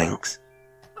 2 planks.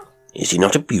 "Is he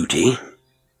not a beauty?"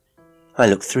 I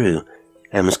looked through,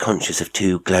 and was conscious of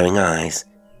 2 glowing eyes,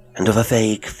 and of a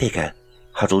vague figure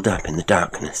huddled up in the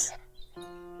darkness.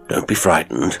 "Don't be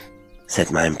frightened," said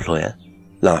my employer,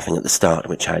 laughing at the start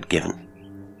which I had given.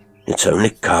 "It's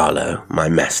only Carlo, my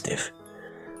mastiff.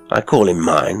 I call him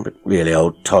mine, but really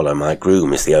old Toller, my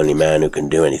groom, is the only man who can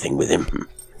do anything with him.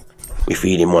 We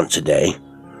feed him once a day,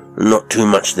 and not too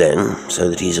much then, so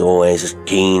that he's always as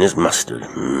keen as mustard.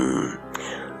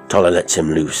 Toller lets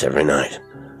him loose every night,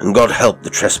 and God help the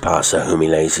trespasser whom he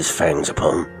lays his fangs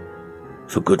upon.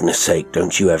 For goodness sake,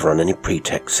 don't you ever on any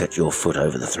pretext set your foot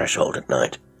over the threshold at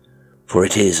night, for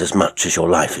it is as much as your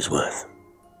life is worth."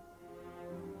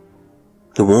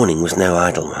 The warning was no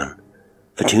idle one,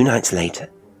 for 2 nights later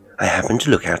I happened to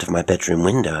look out of my bedroom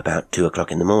window about 2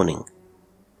 o'clock in the morning.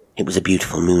 It was a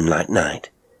beautiful moonlight night,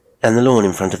 and the lawn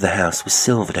in front of the house was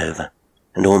silvered over,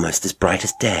 and almost as bright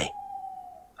as day.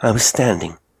 I was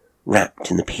standing, wrapped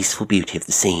in the peaceful beauty of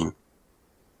the scene,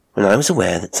 when I was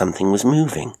aware that something was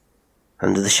moving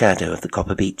under the shadow of the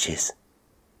copper beeches.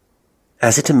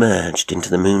 As it emerged into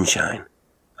the moonshine,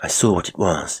 I saw what it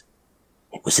was.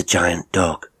 It was a giant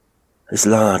dog, as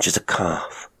large as a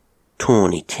calf,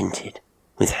 tawny tinted,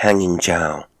 with hanging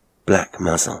jowl, black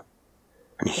muzzle,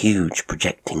 and huge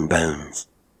projecting bones.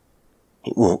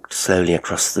 It walked slowly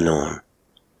across the lawn,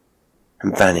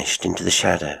 and vanished into the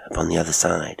shadow upon the other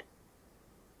side.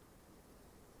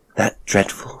 That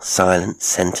dreadful, silent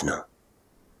sentinel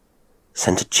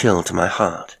sent a chill to my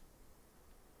heart,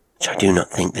 which I do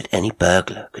not think that any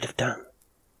burglar could have done.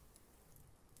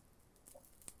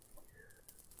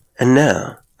 And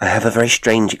now I have a very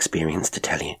strange experience to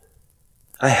tell you.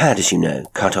 I had, as you know,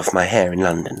 cut off my hair in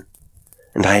London,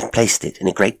 and I had placed it in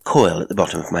a great coil at the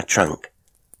bottom of my trunk.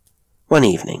 One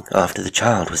evening, after the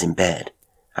child was in bed,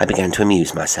 I began to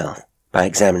amuse myself by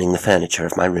examining the furniture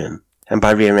of my room and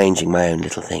by rearranging my own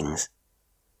little things.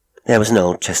 There was an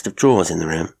old chest of drawers in the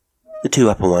room, the 2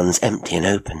 upper ones empty and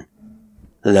open,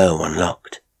 the lower one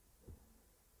locked.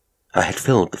 I had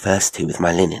filled the first 2 with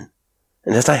my linen,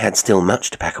 and as I had still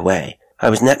much to pack away, I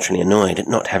was naturally annoyed at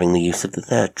not having the use of the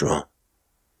 3rd drawer.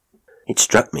 It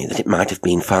struck me that it might have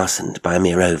been fastened by a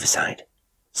mere oversight,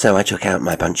 so I took out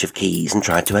my bunch of keys and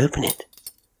tried to open it.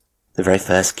 The very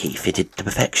first key fitted to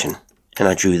perfection, and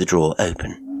I drew the drawer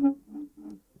open.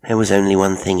 There was only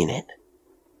one thing in it,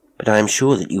 but I am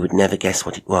sure that you would never guess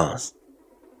what it was.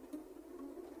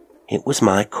 It was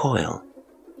my coil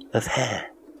of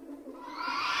hair.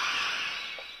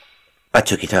 I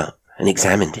took it up and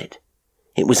examined it.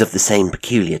 It was of the same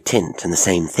peculiar tint and the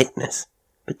same thickness,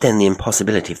 but then the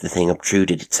impossibility of the thing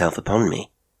obtruded itself upon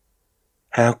me.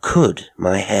 How could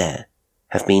my hair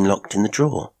have been locked in the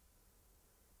drawer?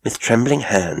 With trembling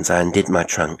hands I undid my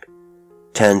trunk,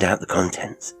 turned out the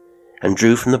contents, and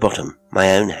drew from the bottom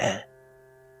my own hair.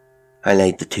 I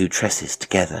laid the 2 tresses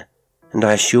together, and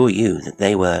I assure you that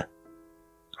they were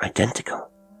identical.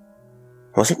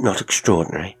 Was it not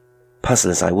extraordinary?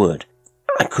 Puzzle as I would,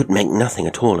 I could make nothing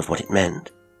at all of what it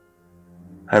meant.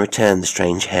 I returned the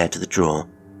strange hair to the drawer,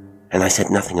 and I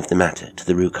said nothing of the matter to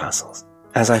the Rucastles,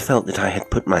 as I felt that I had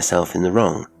put myself in the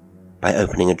wrong by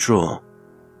opening a drawer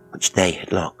which they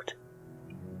had locked.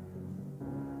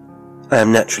 I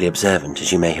am naturally observant,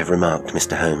 as you may have remarked,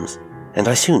 Mr. Holmes, and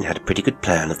I soon had a pretty good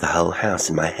plan of the whole house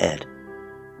in my head.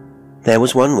 There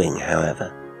was one wing,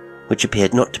 however, which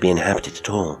appeared not to be inhabited at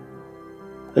all.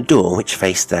 A door which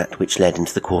faced that which led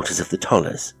into the quarters of the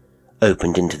Tollers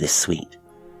opened into this suite,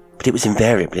 but it was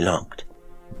invariably locked.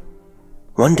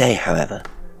 One day, however,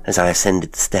 as I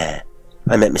ascended the stair,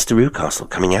 I met Mr. Rucastle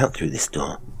coming out through this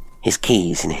door, his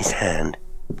keys in his hand,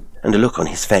 and a look on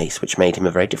his face which made him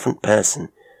a very different person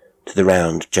to the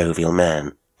round, jovial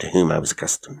man to whom I was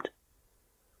accustomed.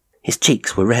 His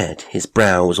cheeks were red, his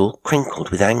brow was all crinkled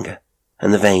with anger,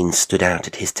 and the veins stood out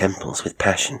at his temples with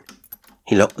passion.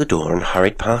 He locked the door and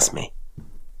hurried past me,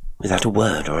 without a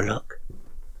word or a look.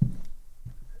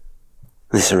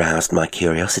 This aroused my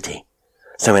curiosity,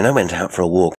 so when I went out for a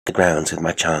walk the grounds with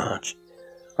my charge,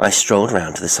 I strolled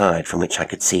round to the side from which I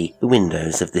could see the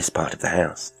windows of this part of the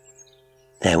house.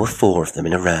 There were 4 of them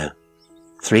in a row,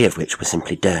 3 of which were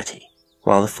simply dirty,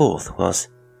 while the 4th was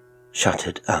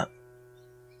shuttered up.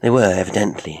 They were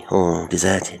evidently all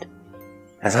deserted.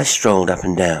 As I strolled up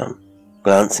and down,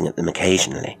 glancing at them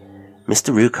occasionally,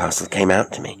 Mr. Rucastle came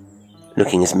out to me,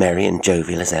 looking as merry and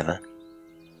jovial as ever.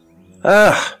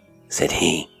 "Ah," said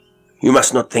he, "you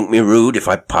must not think me rude if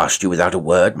I passed you without a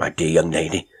word, my dear young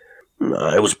lady.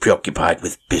 I was preoccupied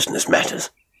with business matters."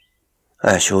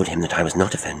 I assured him that I was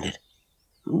not offended.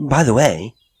 "By the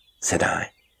way," said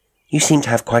I, "you seem to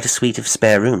have quite a suite of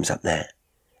spare rooms up there,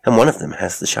 and one of them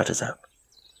has the shutters up."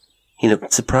 He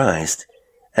looked surprised,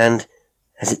 and,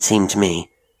 as it seemed to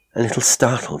me, a little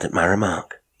startled at my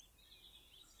remark.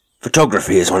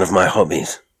 "Photography is one of my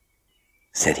hobbies,"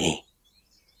 said he.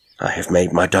 I have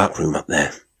made my dark room up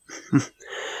there.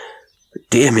 But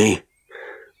dear me,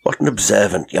 what an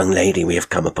observant young lady we have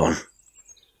come upon.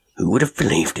 Who would have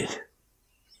believed it?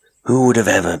 Who would have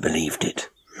ever believed it?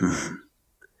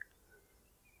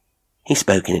 He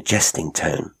spoke in a jesting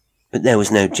tone, but there was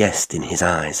no jest in his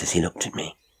eyes as he looked at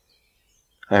me.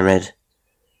 I read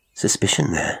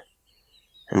suspicion there,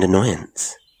 and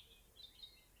annoyance,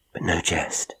 but no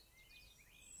jest.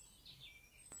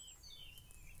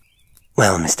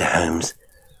 Well, Mr. Holmes,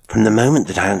 from the moment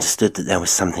that I understood that there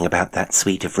was something about that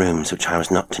suite of rooms which I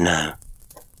was not to know,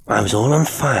 I was all on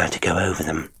fire to go over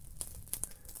them.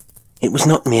 It was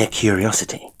not mere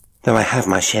curiosity, though I have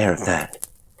my share of that.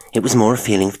 It was more a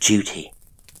feeling of duty,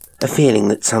 a feeling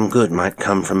that some good might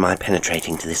come from my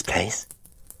penetrating to this place.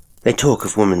 They talk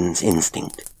of woman's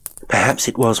instinct. Perhaps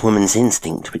it was woman's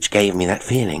instinct which gave me that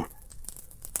feeling.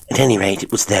 At any rate,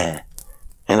 it was there,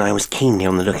 and I was keenly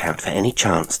on the lookout for any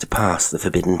chance to pass the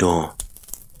forbidden door.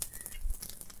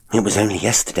 It was only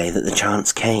yesterday that the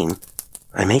chance came.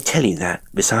 I may tell you that,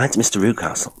 besides Mr.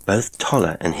 Rucastle, both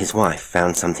Toller and his wife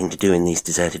found something to do in these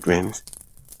deserted rooms,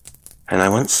 and I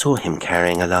once saw him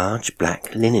carrying a large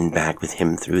black linen bag with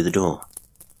him through the door.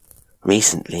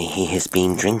 Recently he has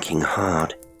been drinking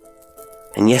hard,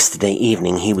 and yesterday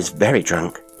evening he was very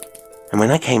drunk, and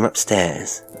when I came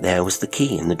upstairs there was the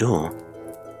key in the door.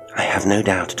 I have no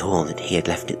doubt at all that he had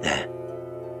left it there.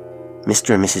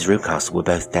 Mr. and Mrs. Rucastle were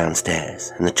both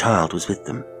downstairs, and the child was with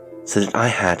them, so that I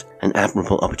had an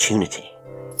admirable opportunity.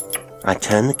 I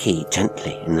turned the key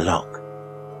gently in the lock,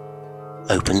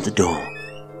 opened the door,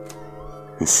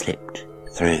 and slipped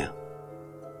through.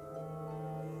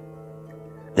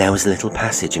 There was a little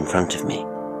passage in front of me,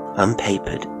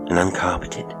 unpapered and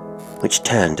uncarpeted, which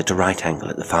turned at a right angle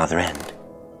at the farther end.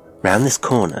 Round this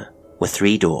corner were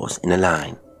 3 doors in a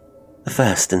line, the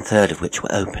first and third of which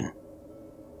were open.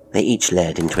 They each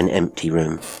led into an empty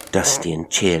room, dusty and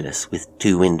cheerless, with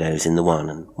 2 windows in the one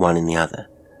and one in the other,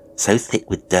 so thick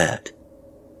with dirt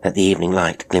that the evening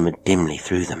light glimmered dimly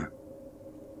through them.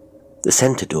 The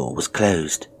centre door was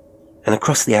closed, and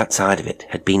across the outside of it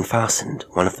had been fastened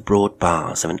one of the broad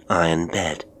bars of an iron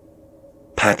bed,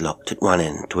 padlocked at one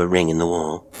end to a ring in the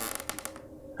wall,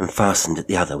 and fastened at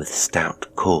the other with stout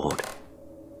cord.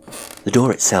 The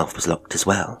door itself was locked as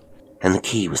well, and the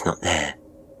key was not there.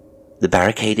 The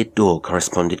barricaded door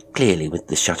corresponded clearly with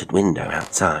the shuttered window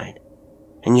outside,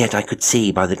 and yet I could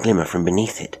see by the glimmer from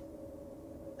beneath it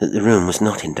that the room was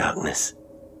not in darkness.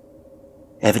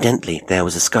 Evidently there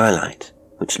was a skylight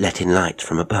which let in light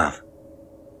from above.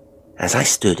 As I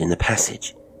stood in the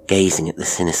passage, gazing at the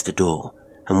sinister door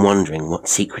and wondering what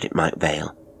secret it might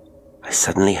veil, I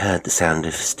suddenly heard the sound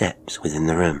of steps within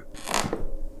the room,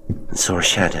 and saw a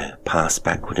shadow pass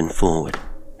backward and forward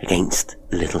against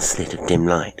the little slit of dim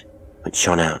light which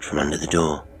shone out from under the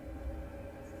door.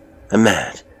 A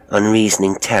mad,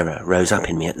 unreasoning terror rose up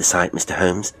in me at the sight, Mr.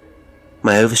 Holmes.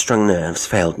 My overstrung nerves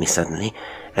failed me suddenly,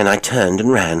 and I turned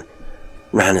and ran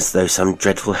as though some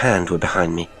dreadful hand were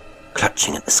behind me,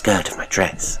 clutching at the skirt of my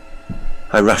dress.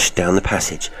 I rushed down the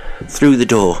passage, through the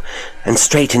door, and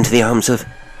straight into the arms of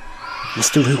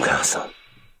Mr. Rucastle,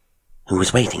 who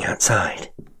was waiting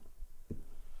outside.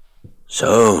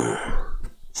 "So,"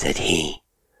 said he,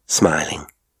 smiling.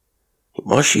 "It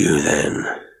was you, then?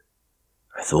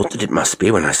 I thought that it must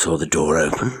be when I saw the door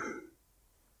open."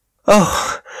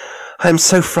 "Oh, I am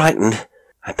so frightened,"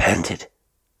 I panted.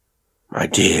 "My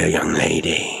dear young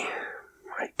lady,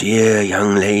 my dear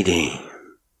young lady."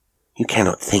 You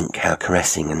cannot think how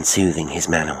caressing and soothing his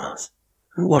manner was.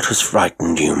 "And what has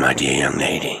frightened you, my dear young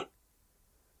lady?"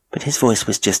 But his voice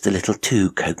was just a little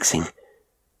too coaxing.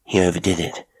 He overdid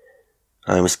it.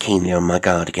 I was keenly on my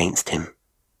guard against him.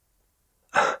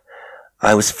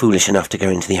 "I was foolish enough to go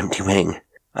into the empty wing,"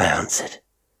 I answered.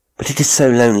 "But it is so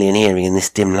lonely and eerie in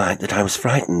this dim light that I was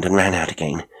frightened and ran out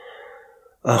again.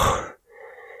 Oh,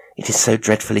 it is so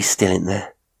dreadfully still in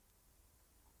there."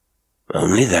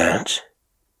 "Only that?"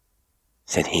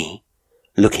 said he,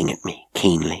 looking at me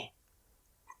keenly.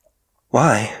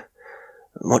 "Why?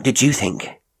 What did you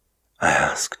think?" I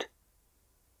asked.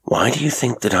 "Why do you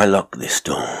think that I locked this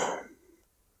door?"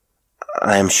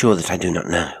 "I am sure that I do not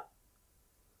know."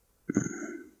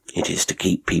 "It is to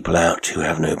keep people out who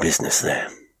have no business there.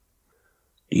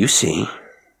 Do you see?"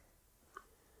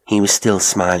 He was still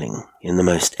smiling in the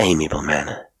most amiable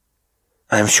manner.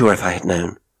 "I am sure if I had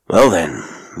known—" "Well then,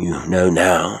 you know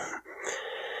now.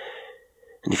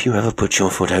 And if you ever put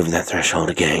your foot over that threshold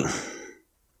again—"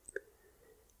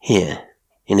 Here,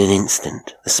 in an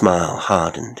instant, the smile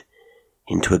hardened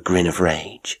into a grin of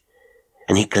rage,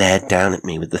 and he glared down at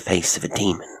me with the face of a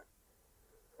demon.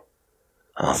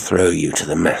 "I'll throw you to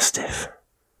the mastiff.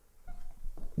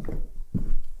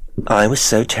 I was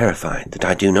so terrified that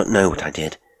I do not know what I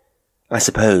did. I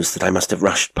suppose that I must have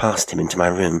rushed past him into my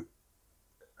room.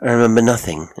 I remember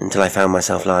nothing until I found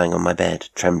myself lying on my bed,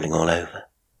 trembling all over.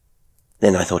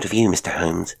 Then I thought of you, Mr.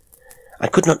 Holmes. I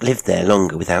could not live there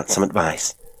longer without some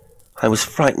advice. I was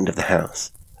frightened of the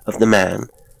house, of the man,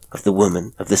 of the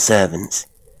woman, of the servants,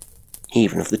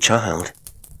 even of the child.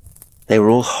 They were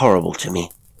all horrible to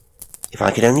me. If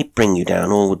I could only bring you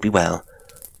down, all would be well.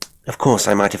 Of course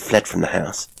I might have fled from the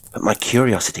house, but my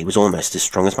curiosity was almost as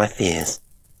strong as my fears.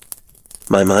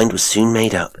 My mind was soon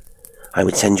made up. I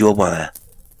would send you a wire.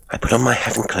 I put on my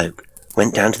hat and cloak,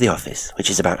 went down to the office, which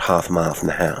is about half a mile from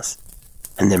the house,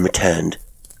 and then returned,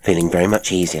 feeling very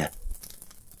much easier.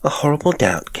 A horrible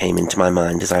doubt came into my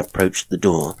mind as I approached the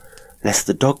door, lest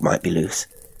the dog might be loose,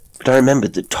 but I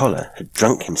remembered that Toller had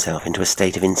drunk himself into a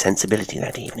state of insensibility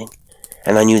that evening,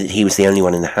 and I knew that he was the only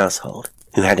one in the household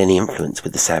who had any influence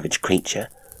with the savage creature,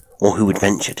 or who would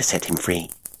venture to set him free.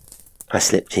 I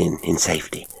slipped in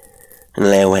safety, and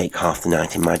lay awake half the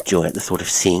night in my joy at the thought of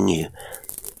seeing you.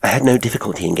 I had no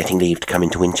difficulty in getting leave to come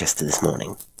into Winchester this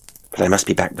morning, but I must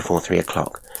be back before 3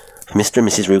 o'clock, for Mr. and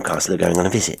Mrs. Rucastle are going on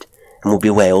a visit, and will be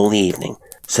away all the evening,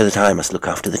 so that I must look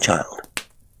after the child.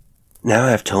 Now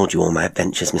I have told you all my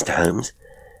adventures, Mr. Holmes,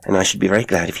 and I should be very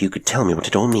glad if you could tell me what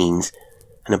it all means,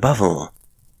 and above all,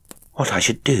 what I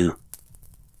should do.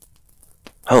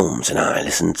 Holmes and I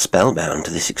listened spellbound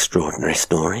to this extraordinary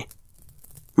story.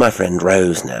 My friend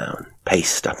rose now and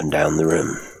paced up and down the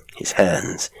room, his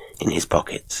hands in his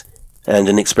pockets, and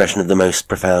an expression of the most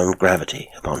profound gravity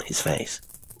upon his face.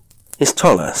 "Is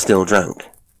Toller still drunk?"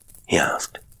 he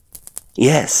asked.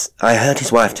 Yes, I heard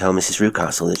his wife tell Mrs.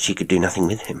 Rucastle that she could do nothing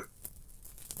with him.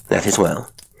 That is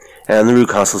well. And the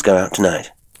Rucastles go out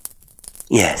tonight?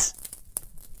 Yes.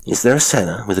 Is there a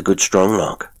cellar with a good strong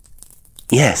lock?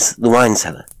 Yes, the wine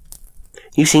cellar.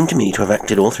 You seem to me to have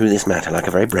acted all through this matter like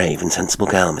a very brave and sensible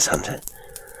girl, Miss Hunter.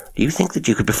 Do you think that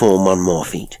you could perform one more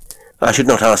feat? I should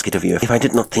not ask it of you if I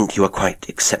did not think you a quite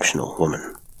exceptional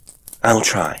woman. I'll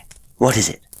try. What is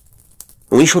it?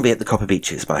 We shall be at the Copper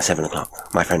Beeches by 7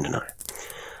 o'clock, my friend and I.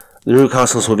 The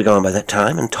Rucastles will be gone by that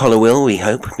time, and Toller will, we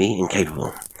hope, be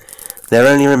incapable. There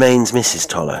only remains Mrs.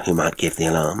 Toller, who might give the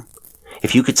alarm.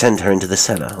 If you could send her into the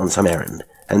cellar on some errand,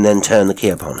 and then turn the key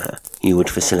upon her, you would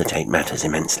facilitate matters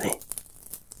immensely.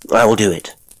 I will do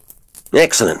it.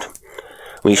 Excellent.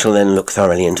 We shall then look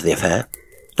thoroughly into the affair.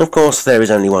 Of course, there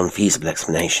is only one feasible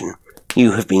explanation.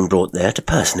 You have been brought there to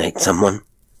personate someone,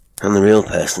 and the real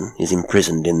person is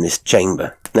imprisoned in this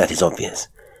chamber. That is obvious.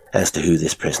 As to who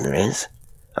this prisoner is,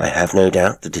 I have no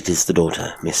doubt that it is the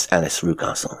daughter, Miss Alice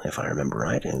Rucastle, if I remember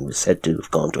right, who was said to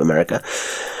have gone to America.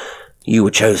 You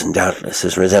were chosen, doubtless,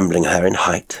 as resembling her in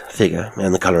height, figure,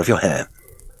 and the colour of your hair.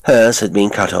 Hers had been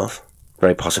cut off,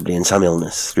 very possibly in some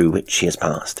illness through which she has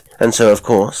passed, and so, of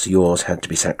course, yours had to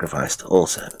be sacrificed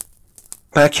also.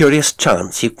 By a curious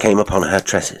chance, you came upon her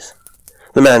tresses.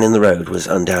 The man in the road was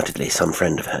undoubtedly some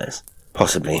friend of hers,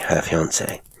 possibly her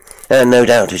fiancé, and no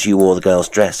doubt as you wore the girl's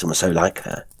dress and were so like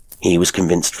her, he was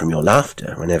convinced from your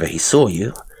laughter whenever he saw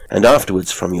you, and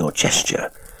afterwards from your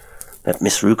gesture, that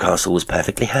Miss Rucastle was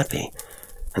perfectly happy,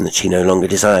 and that she no longer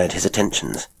desired his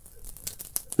attentions.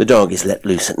 The dog is let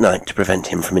loose at night to prevent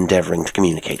him from endeavouring to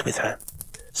communicate with her.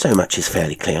 So much is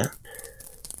fairly clear.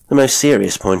 The most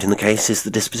serious point in the case is the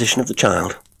disposition of the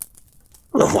child.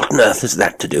 Well, what on earth has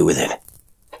that to do with it?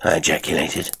 I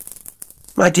ejaculated.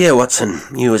 My dear Watson,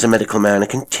 you as a medical man are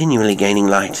continually gaining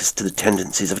light as to the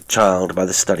tendencies of a child by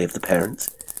the study of the parents.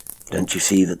 Don't you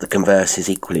see that the converse is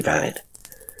equally valid?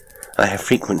 I have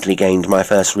frequently gained my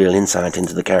first real insight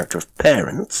into the character of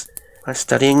parents by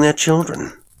studying their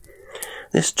children.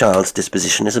 This child's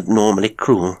disposition is abnormally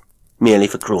cruel, merely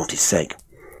for cruelty's sake.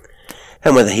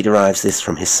 And whether he derives this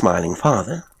from his smiling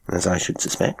father, as I should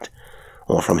suspect,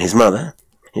 or from his mother,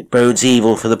 it bodes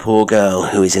evil for the poor girl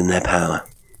who is in their power.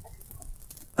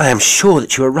 I am sure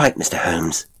that you are right, Mr.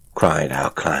 Holmes, cried our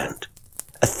client.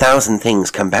 1,000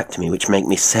 things come back to me which make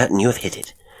me certain you have hit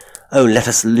it. Oh, let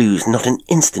us lose not an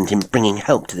instant in bringing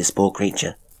help to this poor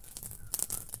creature.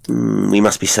 We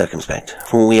must be circumspect,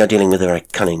 for we are dealing with a very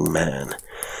cunning man.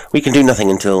 We can do nothing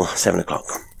until 7 o'clock.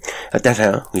 At that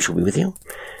hour we shall be with you,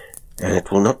 and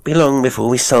it will not be long before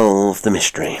we solve the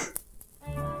mystery.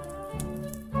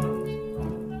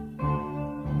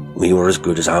 We were as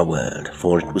good as our word,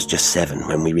 for it was just 7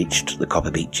 when we reached the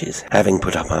Copper Beeches, having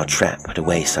put up our trap at a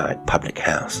wayside public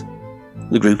house.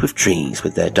 The group of trees,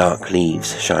 with their dark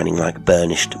leaves shining like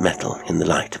burnished metal in the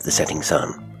light of the setting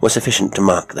sun, were sufficient to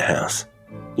mark the house,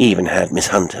 even had Miss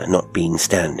Hunter not been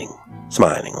standing,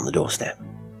 smiling on the doorstep.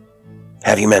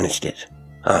 "Have you managed it?"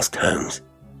 asked Holmes.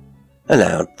 A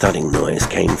loud thudding noise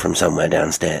came from somewhere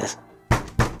downstairs.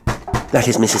 "That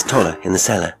is Mrs. Toller in the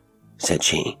cellar," said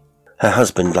she. "Her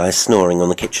husband lies snoring on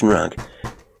the kitchen rug.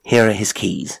 Here are his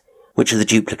keys, which are the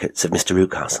duplicates of Mr.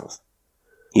 Rucastle's."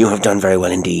 "You have done very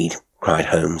well indeed," cried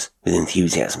Holmes, with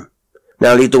enthusiasm.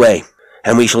 "Now lead the way,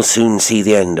 and we shall soon see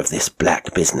the end of this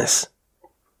black business."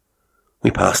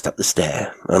 We passed up the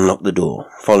stair, unlocked the door,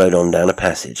 followed on down a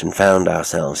passage, and found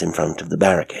ourselves in front of the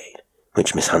barricade,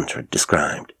 which Miss Hunter had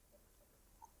described.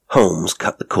 Holmes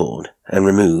cut the cord and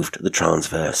removed the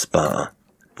transverse bar.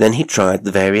 Then he tried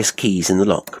the various keys in the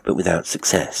lock, but without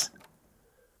success.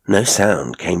 No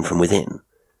sound came from within,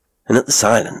 and at the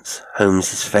silence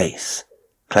Holmes's face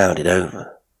clouded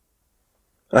over.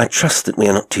 "I trust that we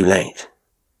are not too late,"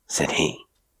 said he.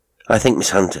 "I think,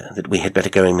 Miss Hunter, that we had better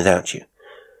go in without you.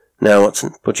 Now,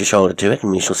 Watson, put your shoulder to it,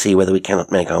 and we shall see whether we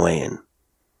cannot make our way in."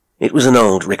 It was an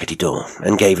old rickety door,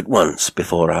 and gave at once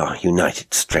before our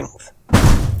united strength.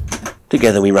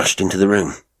 Together we rushed into the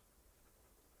room.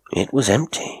 It was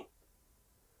empty.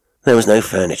 There was no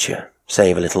furniture,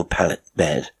 save a little pallet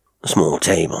bed, a small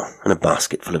table, and a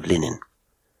basket full of linen.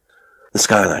 The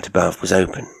skylight above was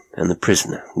open, and the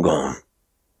prisoner gone.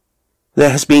 "There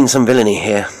has been some villainy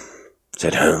here,"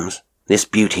 said Holmes. "This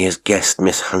beauty has guessed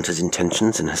Miss Hunter's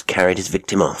intentions and has carried his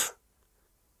victim off."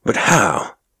 "But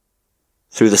how?"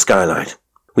 "Through the skylight.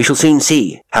 We shall soon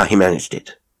see how he managed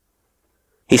it."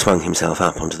 He swung himself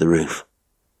up onto the roof.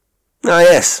 "Ah,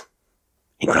 yes,"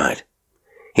 he cried.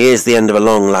 "Here's the end of a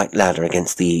long light ladder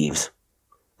against the eaves.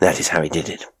 That is how he did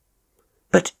it."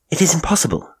 "But it is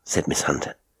impossible," said Miss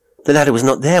Hunter. "The ladder was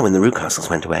not there when the Rucastles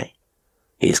went away."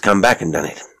 "He has come back and done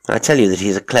it. I tell you that he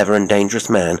is a clever and dangerous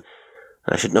man.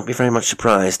 I should not be very much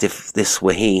surprised if this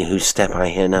were he whose step I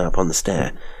hear now upon the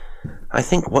stair. I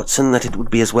think, Watson, that it would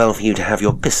be as well for you to have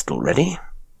your pistol ready."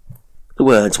 The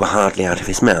words were hardly out of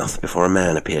his mouth before a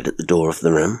man appeared at the door of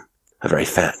the room, a very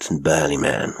fat and burly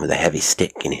man with a heavy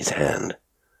stick in his hand.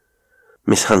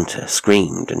 Miss Hunter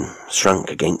screamed and shrunk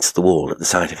against the wall at the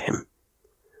sight of him,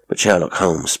 but Sherlock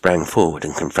Holmes sprang forward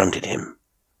and confronted him.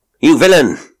 "You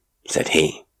villain!" said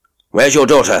he. "Where's your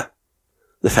daughter?"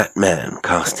 The fat man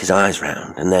cast his eyes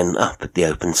round and then up at the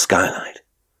open skylight.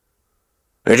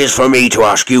 "It is for me to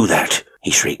ask you that," he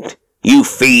shrieked. "You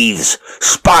thieves!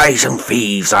 Spies and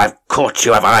thieves! I've caught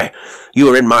you, have I?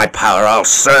 You are in my power. I'll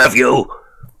serve you!"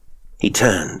 He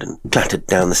turned and clattered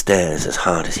down the stairs as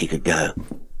hard as he could go.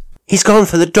 "He's gone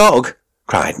for the dog!"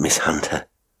 cried Miss Hunter.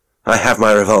 "I have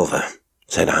my revolver,"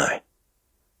 said I.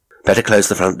 "Better close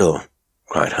the front door,"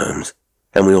 cried Holmes,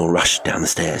 and we all rushed down the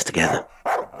stairs together.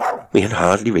 We had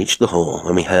hardly reached the hall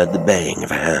when we heard the baying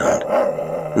of a hound,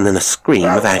 and then a scream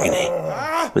of agony,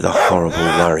 with a horrible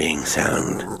worrying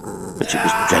sound, which it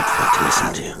was dreadful to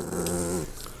listen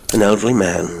to. An elderly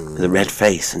man with a red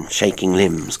face and shaking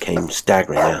limbs came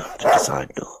staggering out at a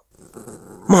side door.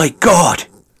 "My God!"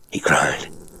 he cried.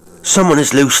 "Someone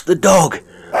has loosed the dog!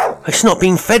 It's not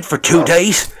been fed for 2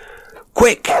 days!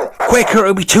 Quick! Quick, or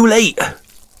it'll be too late!"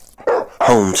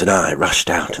 Holmes and I rushed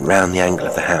out and round the angle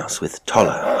of the house, with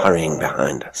Toller hurrying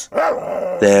behind us.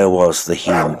 There was the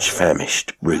huge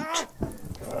famished brute,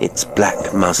 its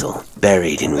black muzzle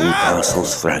buried in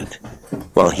Rucastle's throat,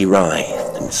 while he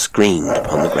writhed and screamed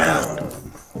upon the ground.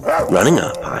 Running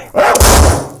up,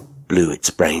 I blew its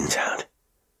brains out,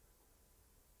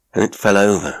 and it fell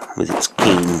over with its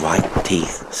keen white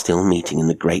teeth still meeting in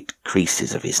the great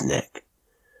creases of his neck.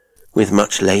 With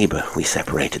much labour we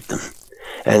separated them,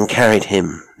 and carried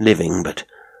him, living but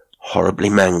horribly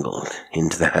mangled,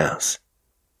 into the house.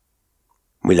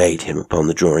 We laid him upon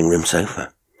the drawing-room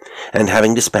sofa, and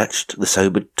having dispatched the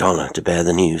sobered Toller to bear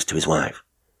the news to his wife,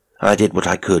 I did what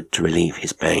I could to relieve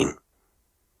his pain.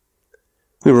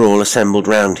 We were all assembled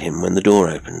round him when the door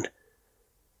opened,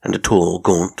 and a tall,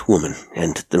 gaunt woman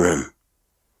entered the room.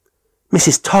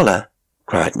 "Mrs. Toller!"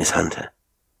 cried Miss Hunter.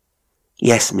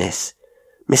 "Yes, miss.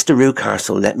 Mr.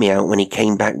 Rucastle let me out when he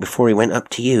came back before he went up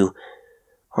to you.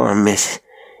 Oh, miss,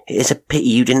 it is a pity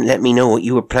you didn't let me know what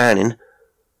you were planning,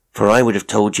 for I would have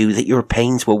told you that your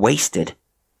pains were wasted."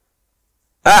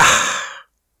 "Ah!"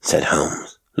 said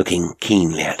Holmes, looking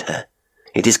keenly at her.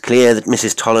 "It is clear that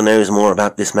Mrs. Toller knows more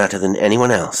about this matter than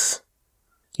anyone else."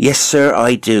 "Yes, sir,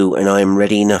 I do, and I am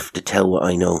ready enough to tell what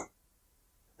I know."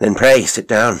 "Then pray sit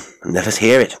down, and let us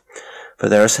hear it, for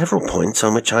there are several points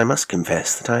on which I must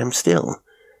confess that I am still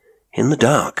in the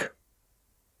dark."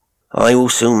 "I will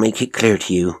soon make it clear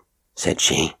to you," said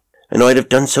she, "and I'd have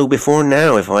done so before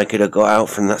now if I could have got out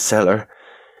from that cellar.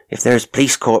 If there's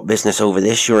police court business over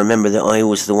this, you'll remember that I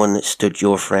was the one that stood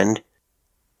your friend,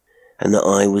 and that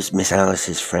I was Miss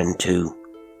Alice's friend too.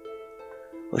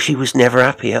 Well, she was never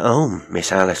happy at home, Miss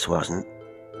Alice wasn't.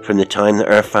 from the time that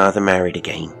her father married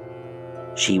again.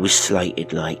 She was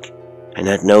slighted like, and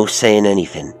had no say in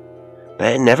anything,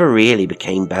 but it never really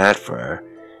became bad for her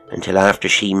until after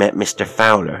she met Mr.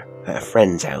 Fowler at a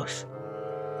friend's house.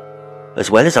 As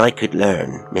well as I could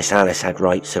learn, Miss Alice had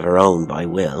rights of her own by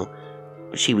will,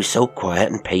 but she was so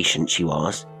quiet and patient she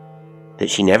was, that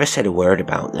she never said a word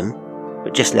about them,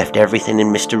 but just left everything in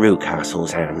Mr.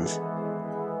 Rucastle's hands.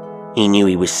 He knew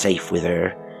he was safe with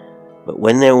her, but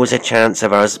when there was a chance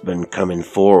of her husband coming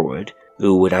forward,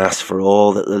 who would ask for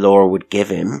all that the law would give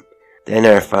him, then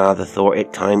her father thought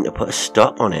it time to put a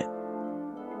stop on it.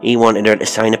 He wanted her to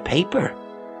sign a paper,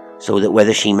 so that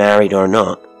whether she married or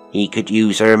not, he could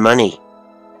use her money.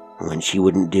 And when she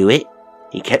wouldn't do it,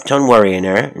 he kept on worrying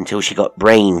her until she got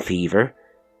brain fever,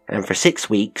 and for 6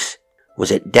 weeks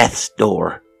was at death's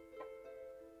door.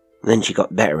 Then she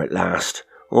got better at last,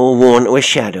 all worn to a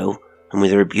shadow, and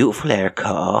with her beautiful hair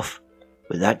cut off,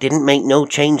 but that didn't make no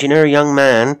change in her young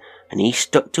man, and he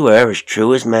stuck to her as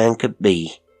true as man could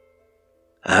be.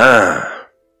 "Ah,"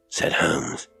 said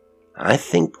Holmes, "I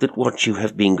think that what you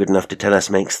have been good enough to tell us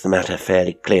makes the matter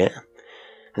fairly clear,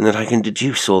 and that I can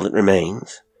deduce all that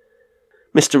remains.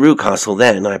 Mr. Rucastle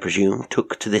then, I presume,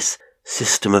 took to this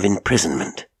system of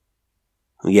imprisonment?"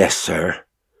 "Yes, sir."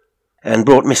 "And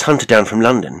brought Miss Hunter down from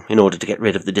London in order to get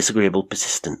rid of the disagreeable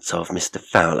persistence of Mr.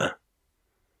 Fowler?"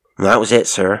 "That was it,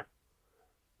 sir."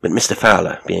 "But Mr.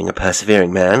 Fowler, being a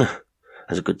persevering man,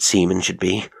 as a good seaman should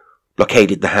be,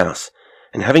 blockaded the house,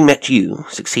 and having met you,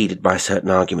 succeeded by certain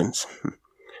arguments,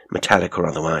 metallic or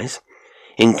otherwise,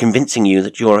 in convincing you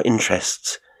that your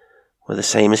interests were the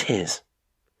same as his.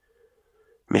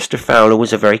 Mr. Fowler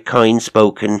was a very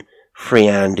kind-spoken,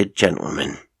 free-handed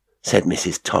gentleman," said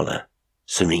Mrs. Toller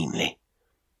serenely,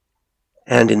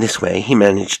 "and in this way he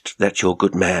managed that your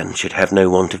good man should have no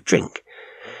want of drink,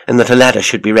 and that a ladder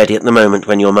should be ready at the moment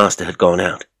when your master had gone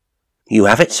out. You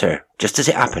have it, sir, just as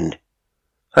it happened."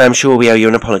 "I am sure we owe you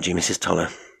an apology, Mrs. Toller,"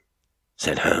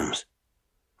 said Holmes,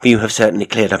 "for you have certainly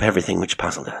cleared up everything which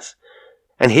puzzled us.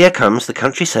 And here comes the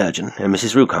country surgeon and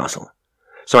Mrs. Rucastle.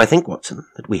 So I think, Watson,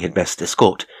 that we had best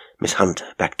escort Miss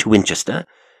Hunter back to Winchester,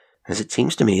 as it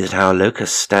seems to me that our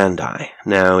locus standi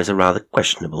now is a rather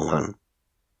questionable one."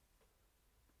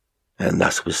 And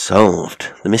thus was solved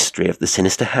the mystery of the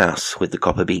sinister house with the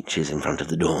copper beeches in front of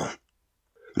the door.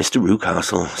 Mr.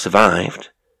 Rucastle survived,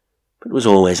 but was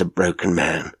always a broken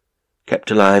man,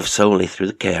 kept alive solely through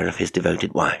the care of his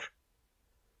devoted wife.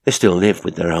 They still live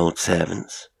with their old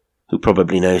servants, who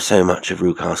probably know so much of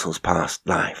Rucastle's past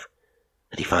life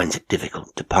that he finds it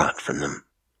difficult to part from them.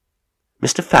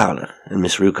 Mr. Fowler and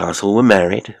Miss Rucastle were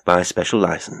married by special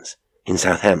license in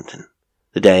Southampton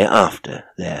the day after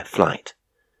their flight,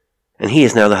 and he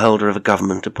is now the holder of a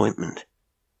government appointment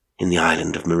in the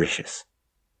island of Mauritius.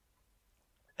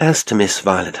 As to Miss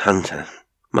Violet Hunter,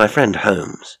 my friend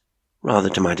Holmes, rather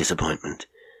to my disappointment,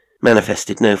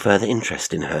 manifested no further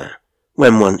interest in her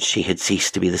when once she had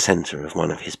ceased to be the centre of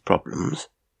one of his problems,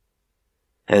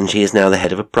 and she is now the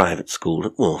head of a private school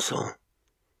at Walsall,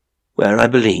 where I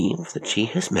believe that she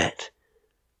has met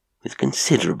with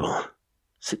considerable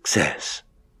success.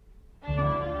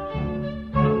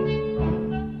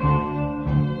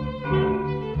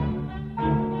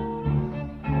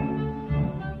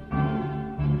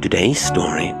 Today's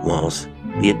story was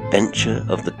The Adventure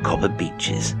of the Copper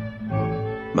Beeches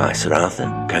by Sir Arthur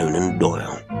Conan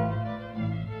Doyle.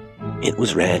 It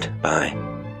was read by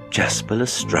Jasper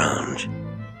L'Estrange.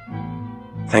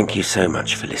 Thank you so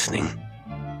much for listening.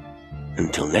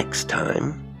 Until next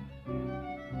time,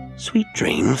 sweet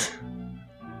dreams.